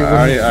car battery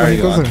when he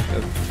goes got there.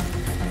 it.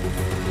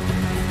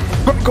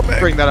 Come back.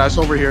 Bring that ass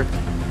over here.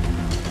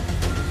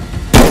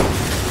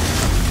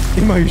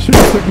 Ima, you should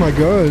have took my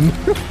gun.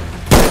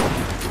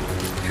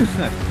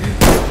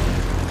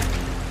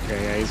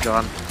 Okay, yeah, he's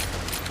gone.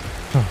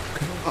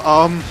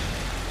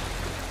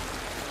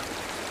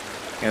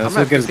 Yeah, let's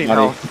I'm look at at his 15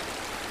 body.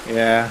 health.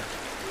 Yeah.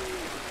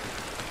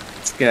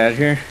 Let's get out of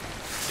here.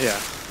 Yeah.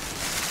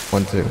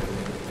 1, 2.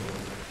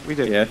 We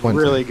did Yeah.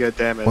 really good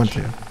damage. 1,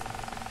 2.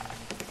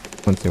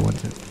 1, 2. 1,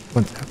 2.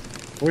 1, 2.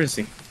 Where is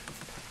he?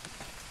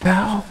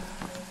 Help!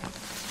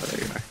 Oh, there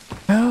you are.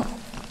 Help!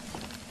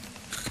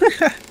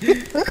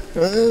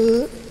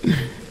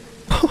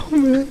 Oh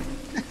man.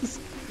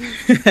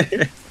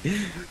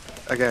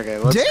 Okay,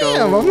 let's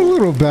Damn, go. I'm a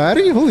little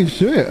baddie. Holy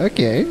shit.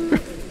 Okay.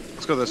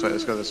 Let's go this way.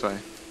 Let's go this way.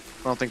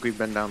 I don't think we've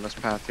been down this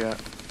path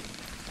yet.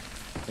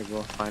 Maybe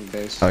we'll find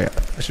base. Oh yeah,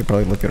 I should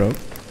probably look it up.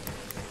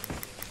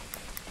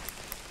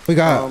 We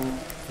got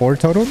 4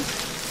 totem.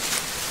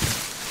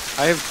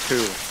 I have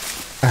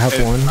 2. I have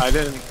 1.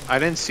 I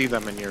didn't see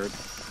them in your.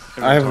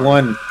 I have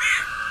 1.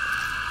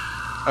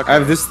 Okay. I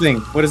have this thing.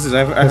 What is this? I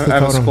have That's the a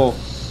totem. skull.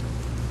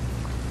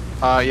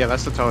 Yeah,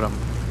 that's the totem.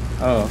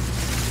 Oh.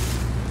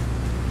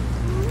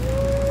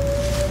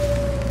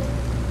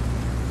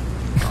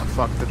 Oh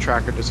fuck, the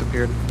tracker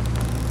disappeared.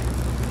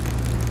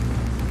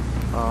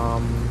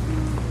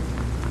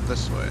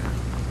 This way.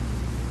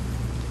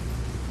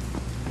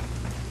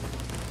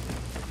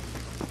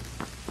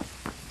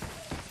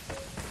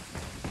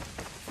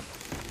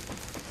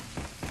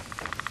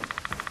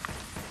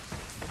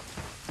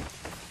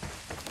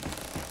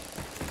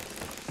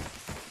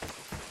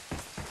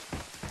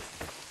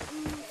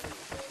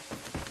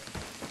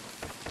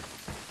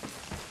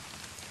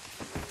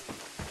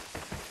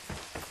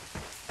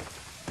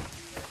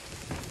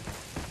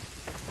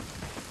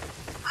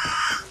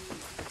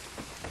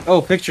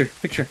 Oh, picture.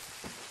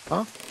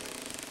 Huh?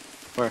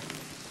 Where?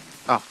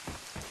 Oh.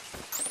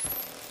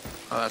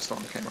 Oh, that's not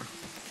on the camera.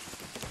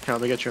 Here,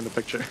 let me get you in the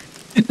picture.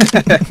 There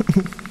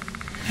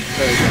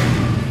you go.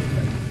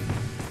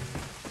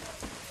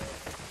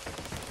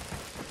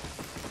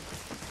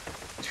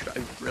 Dude,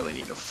 I really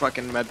need a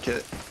fucking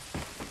medkit.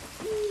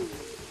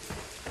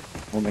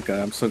 Oh my god,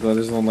 I'm so glad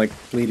there's no like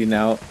bleeding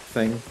out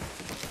thing.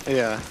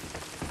 Yeah.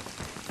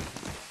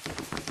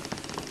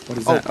 What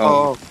is Oh, that?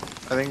 oh,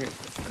 I think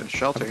there's a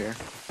shelter here.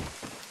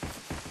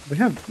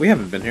 We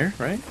haven't been here,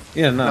 right?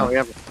 Yeah, No, no. we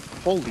haven't.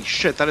 Holy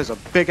shit, that is a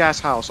big ass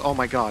house. Oh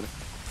my god.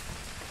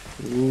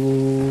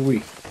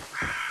 Ooh-wee.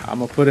 I'm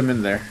gonna put him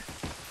in there.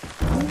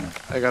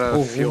 I gotta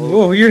Oh, fuel.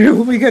 oh,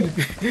 oh my god.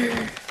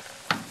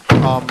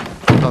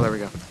 Oh, there we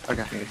go.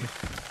 Okay.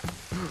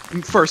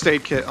 First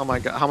aid kit. Oh my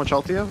god. How much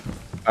health do you have?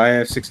 I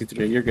have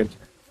 63. You're good.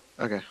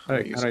 Okay. How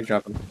do I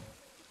drop him?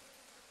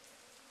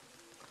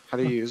 How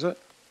do you use it?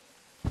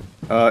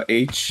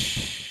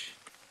 H.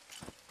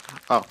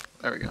 Oh,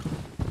 there we go.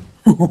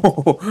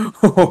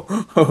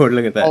 Oh,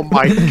 look at that. Oh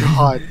my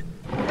god.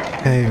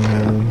 Hey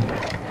man.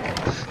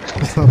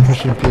 Stop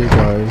pushing P,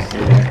 guys.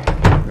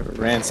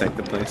 Ransack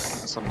the place.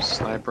 Some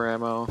sniper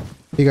ammo.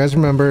 You guys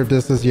remember if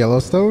this is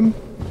Yellowstone?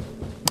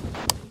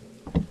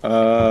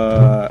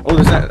 Oh,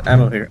 there's that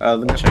ammo here. Let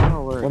me check.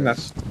 Oh, where What it map?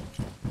 is.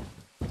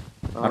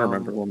 I don't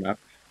remember what map.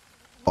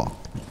 Oh.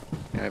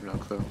 Yeah, I have no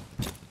clue.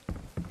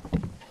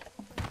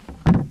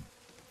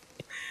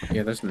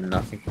 Yeah, there's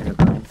nothing here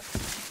though.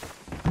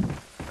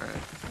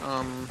 Alright.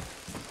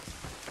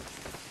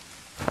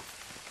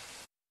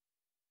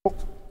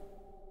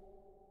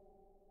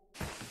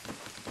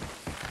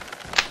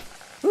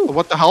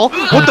 What the hell?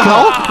 What the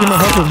hell? You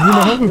might help him. You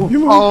might help him. You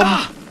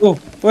might Oh,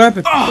 what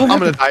happened? I'm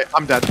gonna die.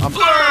 I'm dead. What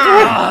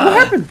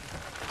happened?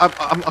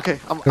 I'm okay.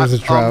 There's a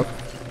trap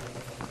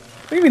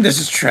What do you mean this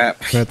is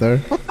trap? right there.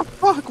 What the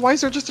fuck? Why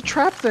is there just a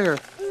trap there?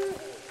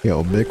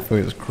 Yo,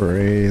 Bigfoot is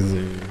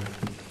crazy.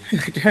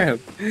 Damn.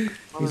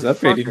 He's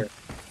upgrading.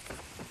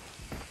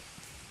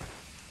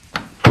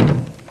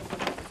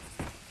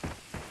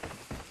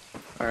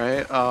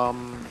 Alright,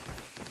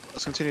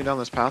 let's continue down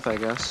this path, I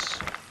guess.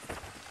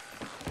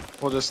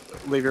 We'll just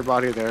leave your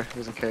body there,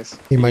 just in case.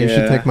 You might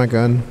should Yeah. take my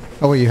gun.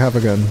 Oh wait, you have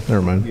a gun.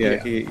 Never mind.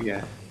 Yeah,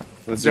 yeah.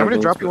 Let's Do you want me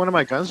to drop you one. one of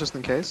my guns, just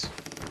in case?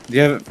 Do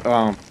you have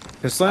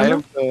pistol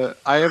ammo?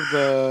 I have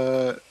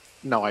the...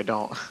 No, I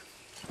don't.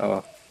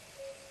 Oh.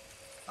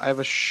 I have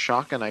a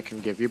shotgun I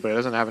can give you, but it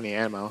doesn't have any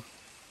ammo.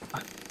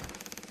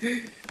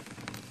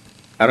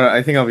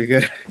 I think I'll be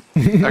good.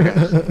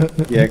 Okay.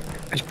 Yeah.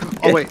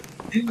 Oh wait,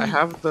 I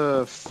have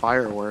the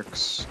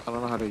fireworks. I don't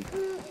know how to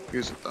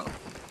use it though.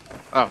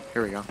 Oh,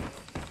 here we go.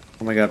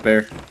 Oh my god,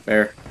 bear.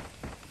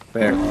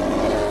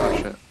 Oh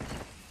shit.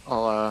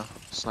 I'll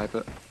snipe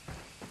it.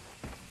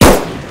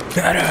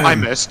 Got him. I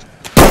missed.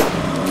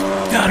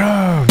 Got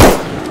him.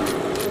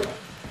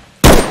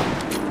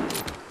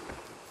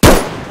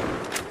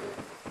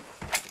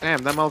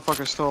 Damn, that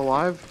motherfucker's still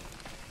alive?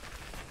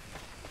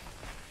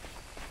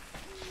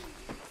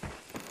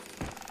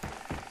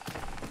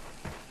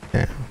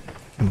 Damn.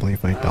 I can't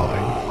believe I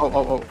died.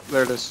 Oh,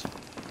 there it is.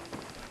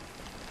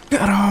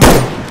 Got him.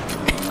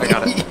 I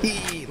got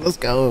it. Let's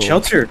go.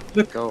 Shelter.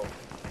 Let's go.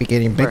 We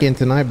getting big Right. in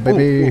tonight,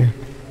 baby.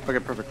 Okay,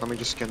 perfect. Let me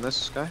just skin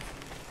this guy.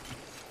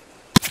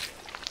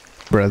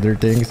 Brother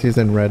thinks he's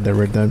in Red Dead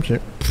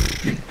Redemption.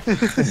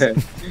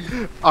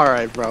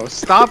 Alright, bro.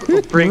 Stop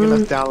bringing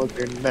us down with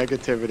your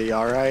negativity,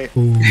 alright?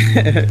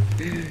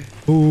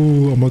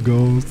 Ooh, I'm a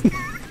ghost.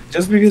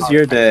 Just because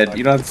you're dead,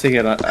 you don't have to take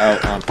it out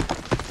on.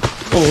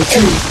 Oh,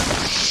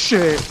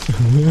 Shit.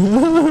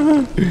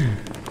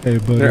 Hey,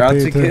 buddy, they're out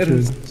pay to get attention.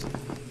 us.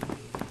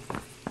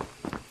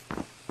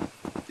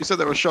 You said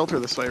there was shelter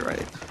this way,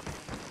 right?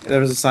 There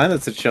was a sign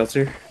that said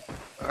shelter.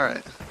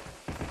 Alright.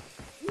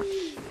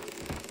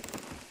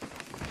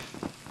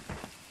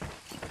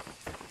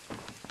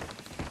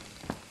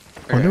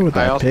 Wonder what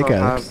I that also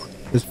pickaxe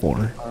is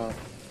for.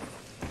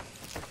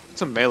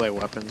 It's a melee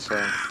weapon, so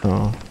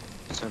Oh.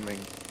 assuming.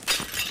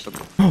 So,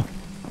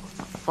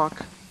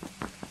 fuck.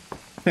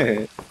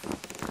 Hey.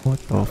 What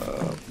the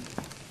fuck?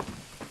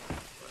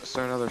 Is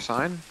there another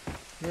sign?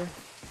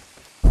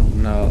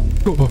 No.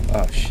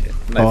 Oh shit.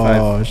 Night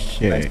Oh five.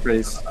 shit. Nice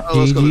praise. Oh,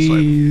 let's go this way.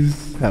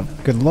 GG's.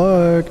 Have good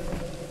luck.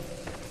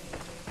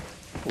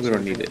 We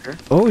don't need it. Here?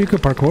 Oh, you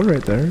could parkour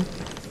right there.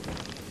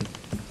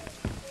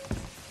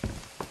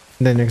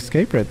 And then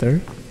escape right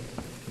there.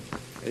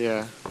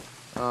 Yeah.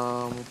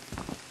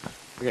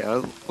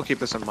 Yeah, we'll keep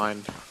this in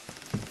mind.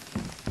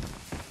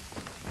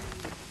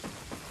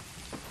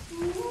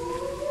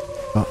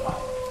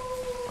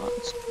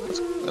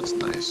 That's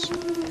nice.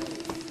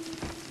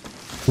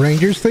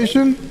 Ranger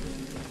station?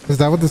 Is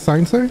that what the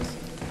sign says?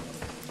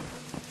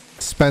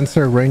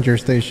 Spencer Ranger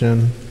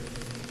Station.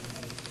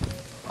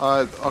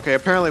 Okay,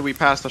 apparently we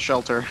passed the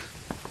shelter.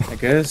 I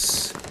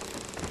guess.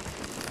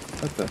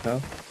 What the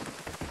hell?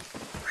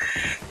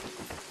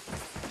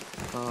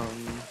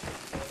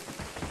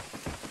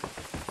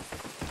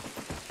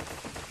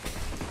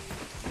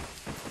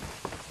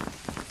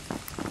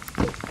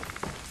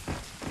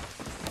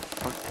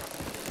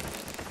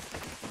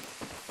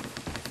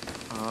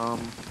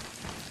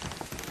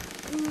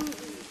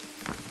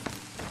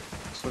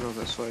 So go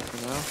this way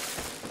for now.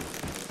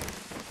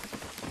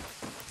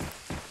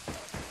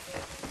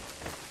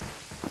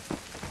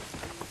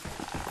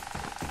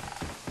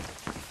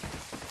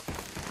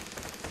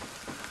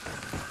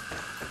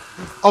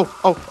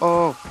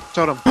 Oh,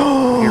 totem.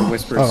 Here,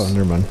 whispers. Oh,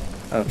 never mind.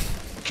 Oh.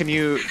 Can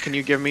you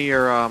give me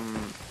your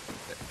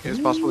is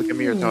it possible to give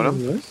me your totem?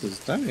 Ooh, this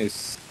is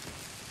nice.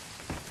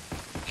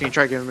 Can you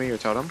try giving me your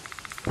totem?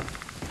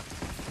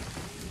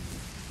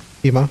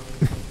 Ema.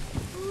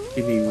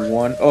 Give me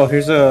one. Oh,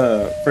 here's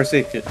a first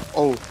aid kit.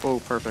 Oh,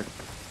 perfect.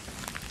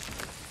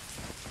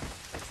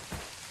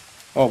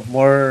 Oh,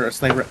 more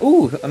sniper.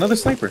 Ooh, another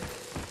sniper.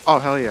 Oh,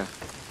 hell yeah.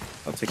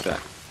 I'll take that.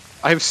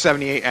 I have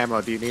 78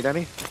 ammo. Do you need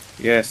any?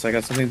 Yes, I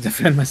got something to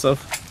defend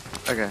myself.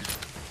 Okay.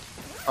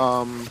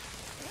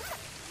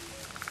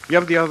 You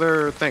have the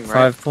other thing,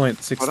 right?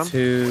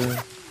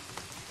 5.62.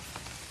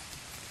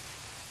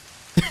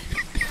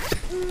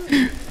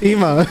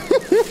 Ema.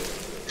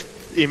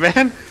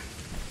 E-man?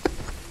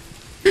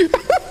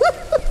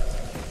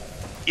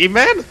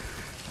 E-man?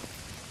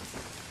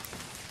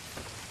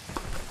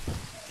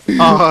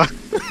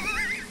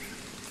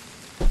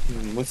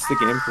 What's the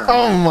game plan?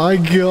 Oh my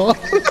god.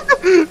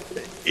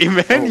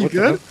 E-man, Oh, you what the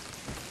good? hell?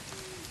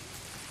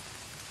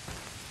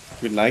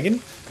 You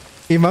lagging?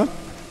 Ema?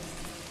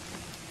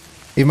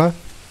 Ema?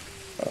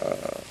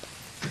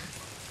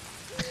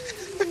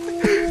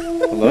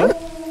 Hello?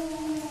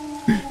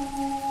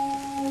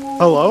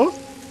 Hello?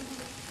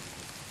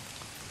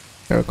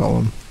 I'll call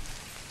him.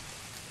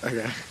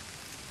 Okay.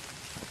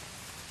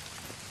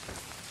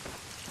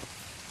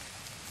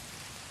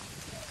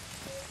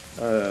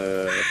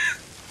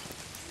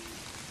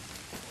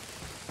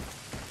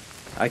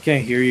 I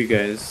can't hear you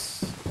guys.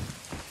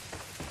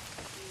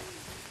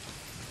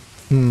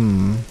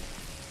 Hmm.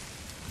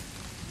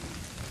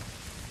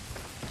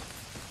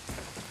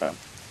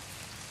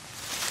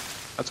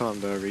 That's on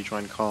the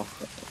rejoin call.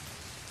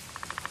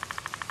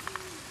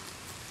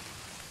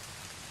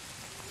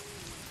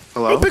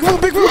 Hello? Bigfoot!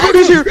 Bigfoot!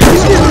 He's here!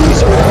 He's here!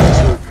 He's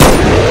here!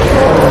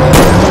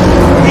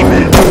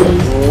 E-man!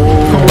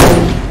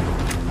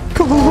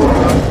 Come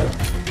on!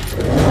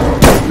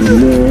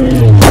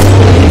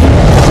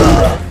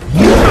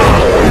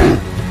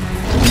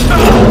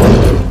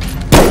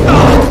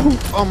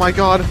 Oh my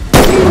god!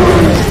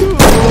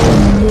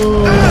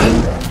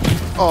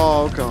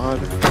 Oh god.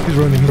 He's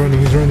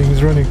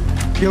running.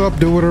 Heal up,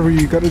 do whatever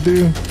you gotta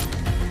do.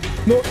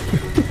 No.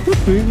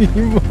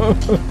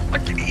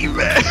 Fucking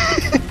E-man!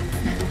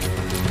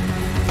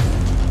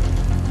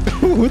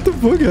 What the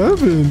fuck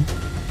happened?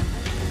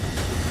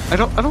 I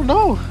don't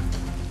know.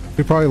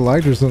 We probably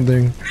lagged or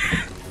something.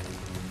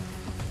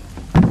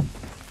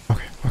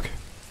 Okay.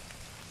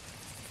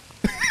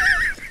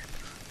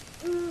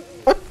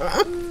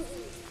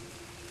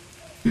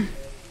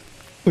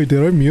 Wait,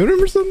 did I mute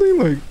him or something?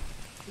 Like,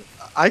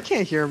 I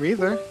can't hear him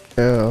either.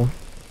 yeah.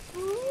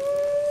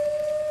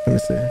 Let me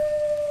see.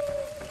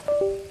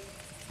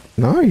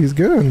 No, he's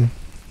good.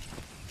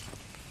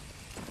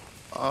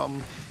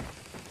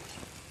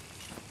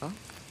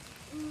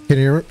 Can you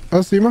hear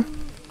us, Ema?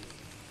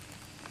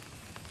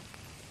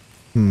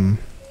 Hmm.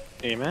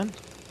 E-man?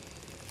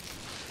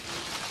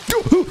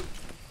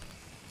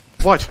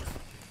 What?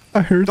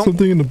 I heard Don't-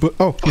 something in the book.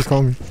 Oh, he's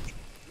calling me.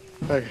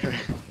 Okay.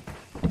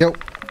 Yo.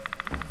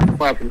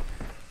 What happened?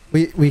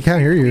 We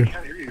can't hear you.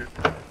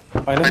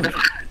 I know.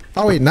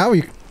 Oh wait, now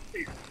we.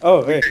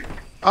 Oh, hey.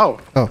 Oh.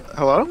 Oh.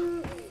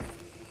 Hello?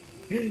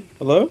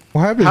 Hello?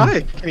 What happened?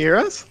 Hi, can you hear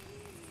us?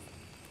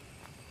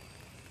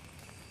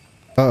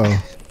 Uh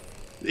oh.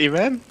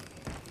 E-man?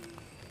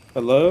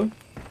 Hello?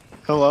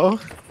 Hello?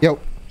 Yo.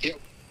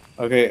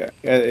 Okay,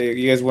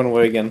 you guys went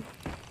away again.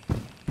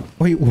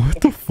 Wait, what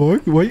the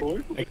fuck? Wait.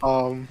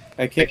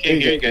 I can't hear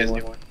you guys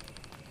anymore.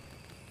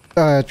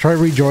 Try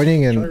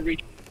rejoining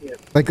and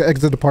like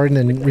exit the party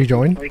and then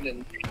rejoin.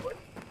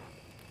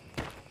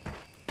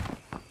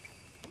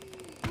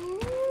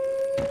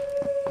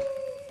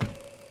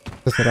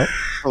 Test it out.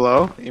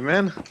 Hello,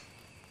 Eman?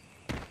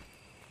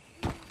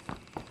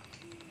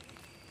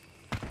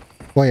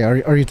 Wait,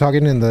 are you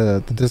talking in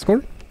the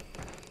Discord?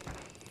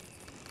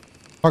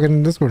 Talking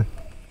in Discord.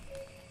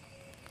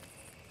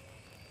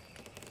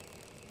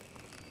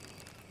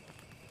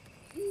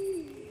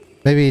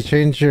 Maybe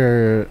change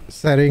your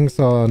settings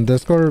on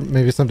Discord.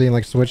 Maybe something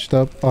like switched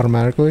up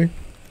automatically.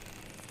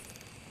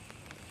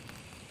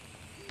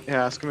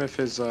 Yeah, ask him if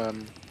his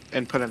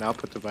input and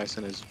output device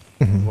and his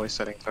voice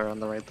settings are on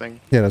the right thing.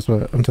 Yeah, that's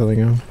what I'm telling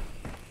you.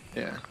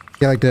 Yeah.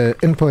 Yeah, like the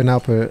input and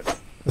output.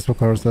 That's what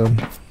Carl said.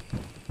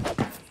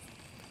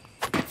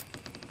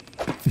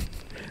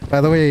 By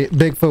the way,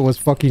 Bigfoot was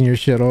fucking your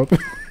shit up.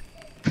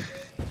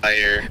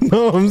 Higher.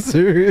 No, I'm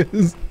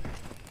serious.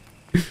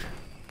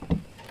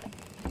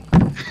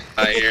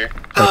 Higher.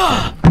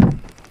 Oh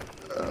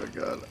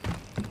god.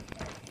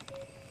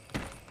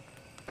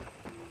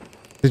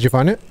 Did you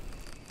find it?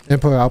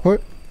 Input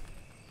output?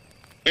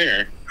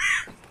 Where?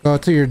 Go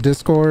to your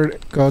Discord,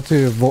 go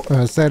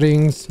to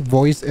settings,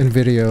 voice, and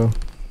video.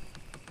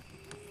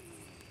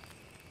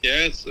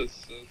 Yeah, it's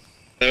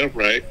set up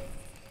right.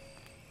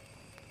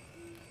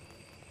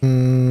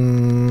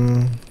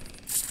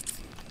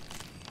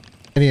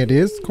 Any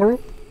ideas,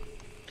 Coral?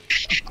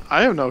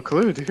 I have no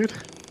clue, dude.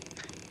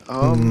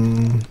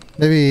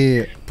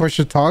 Maybe push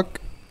to talk.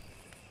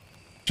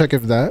 Check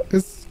if that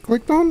is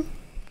clicked on.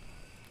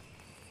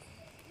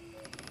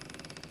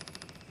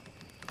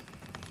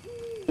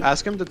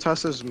 Ask him to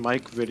test his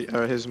mic video,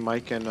 or his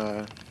mic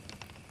in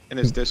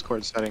his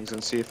Discord settings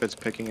and see if it's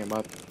picking him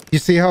up. You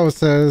see how it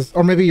says,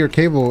 or maybe your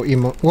cable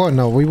emo. Well,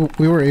 no, we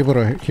were able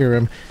to hear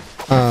him.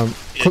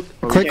 Click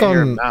can't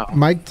hear him on now.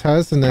 mic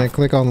test and then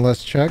click on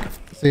let's check.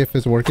 See if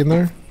it's working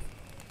there.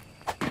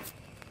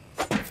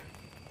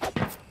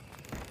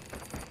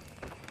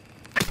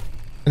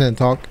 And then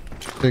talk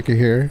so you can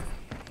hear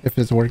if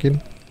it's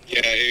working.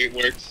 Yeah, it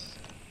works.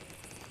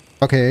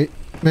 Okay.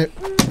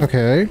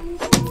 Okay.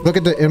 Look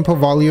at the input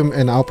volume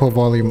and output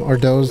volume. Are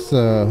those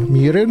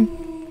muted?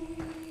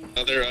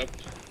 Now they're up.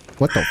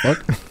 What the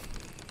fuck?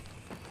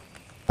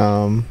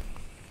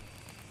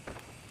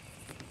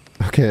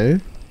 Okay.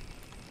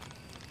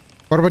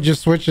 What about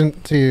just switching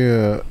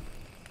to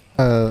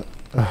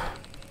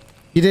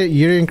you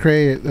didn't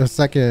create a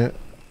second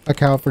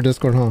account for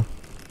Discord, huh?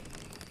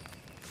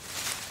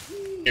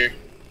 Here.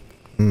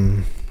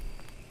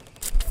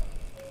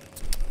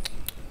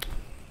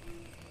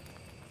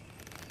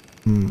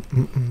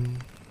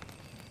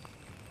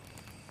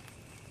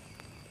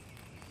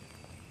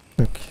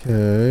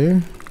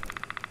 Okay.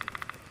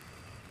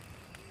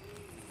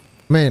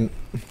 Man,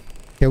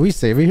 can we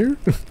save it here?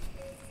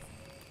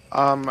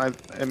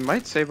 It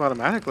might save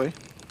automatically.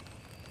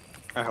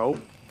 I hope.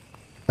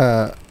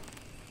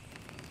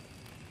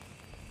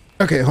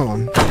 Okay, hold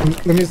on.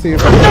 Let me see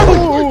if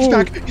Oh, he's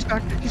back! He's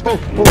back! He's back!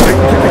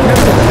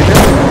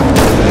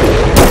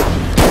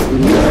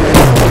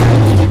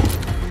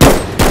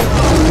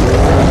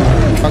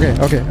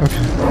 Okay.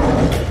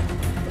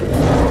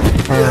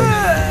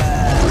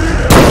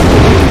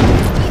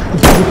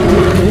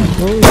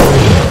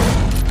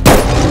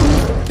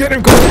 Get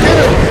him, Cole! Get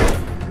him!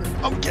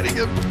 I'm getting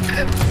him!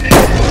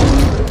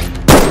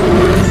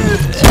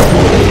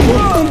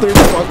 They're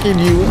fucking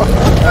you up.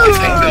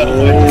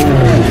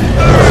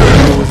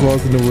 I was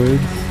lost in the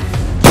woods.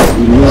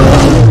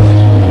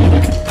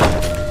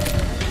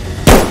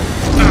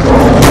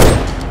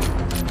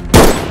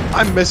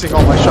 I'm missing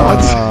all my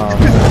shots.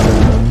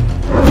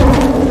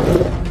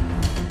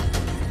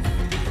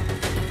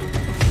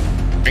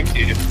 Thank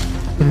you.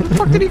 Where the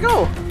fuck did he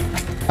go?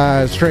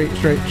 Straight.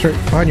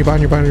 Behind you.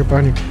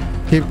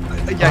 Keep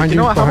Yeah, behind you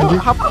know what? How behind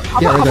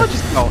you. about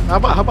just no? How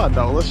about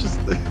no? Let's just.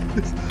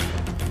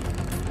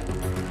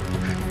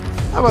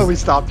 How about we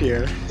stop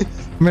here?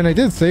 I mean, I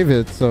did save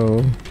it,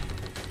 so.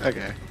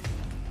 Okay.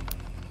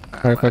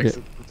 Alright, fuck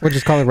it. We'll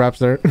just call it wraps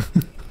there.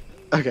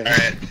 Okay.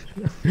 Alright.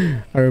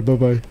 Alright,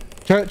 bye.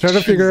 Try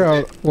to figure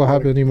out what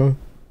happened, Emo.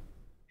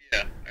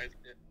 Yeah.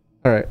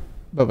 Alright,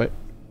 bye.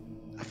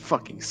 That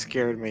fucking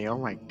scared me. Oh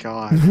my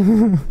god.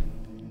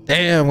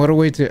 Damn, what a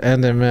way to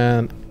end it,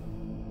 man.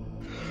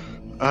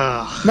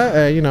 Ugh.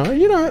 But, you know,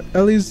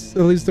 at least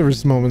there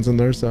was moments in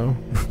there, so.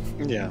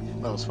 Yeah,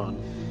 that was fun.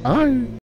 Bye.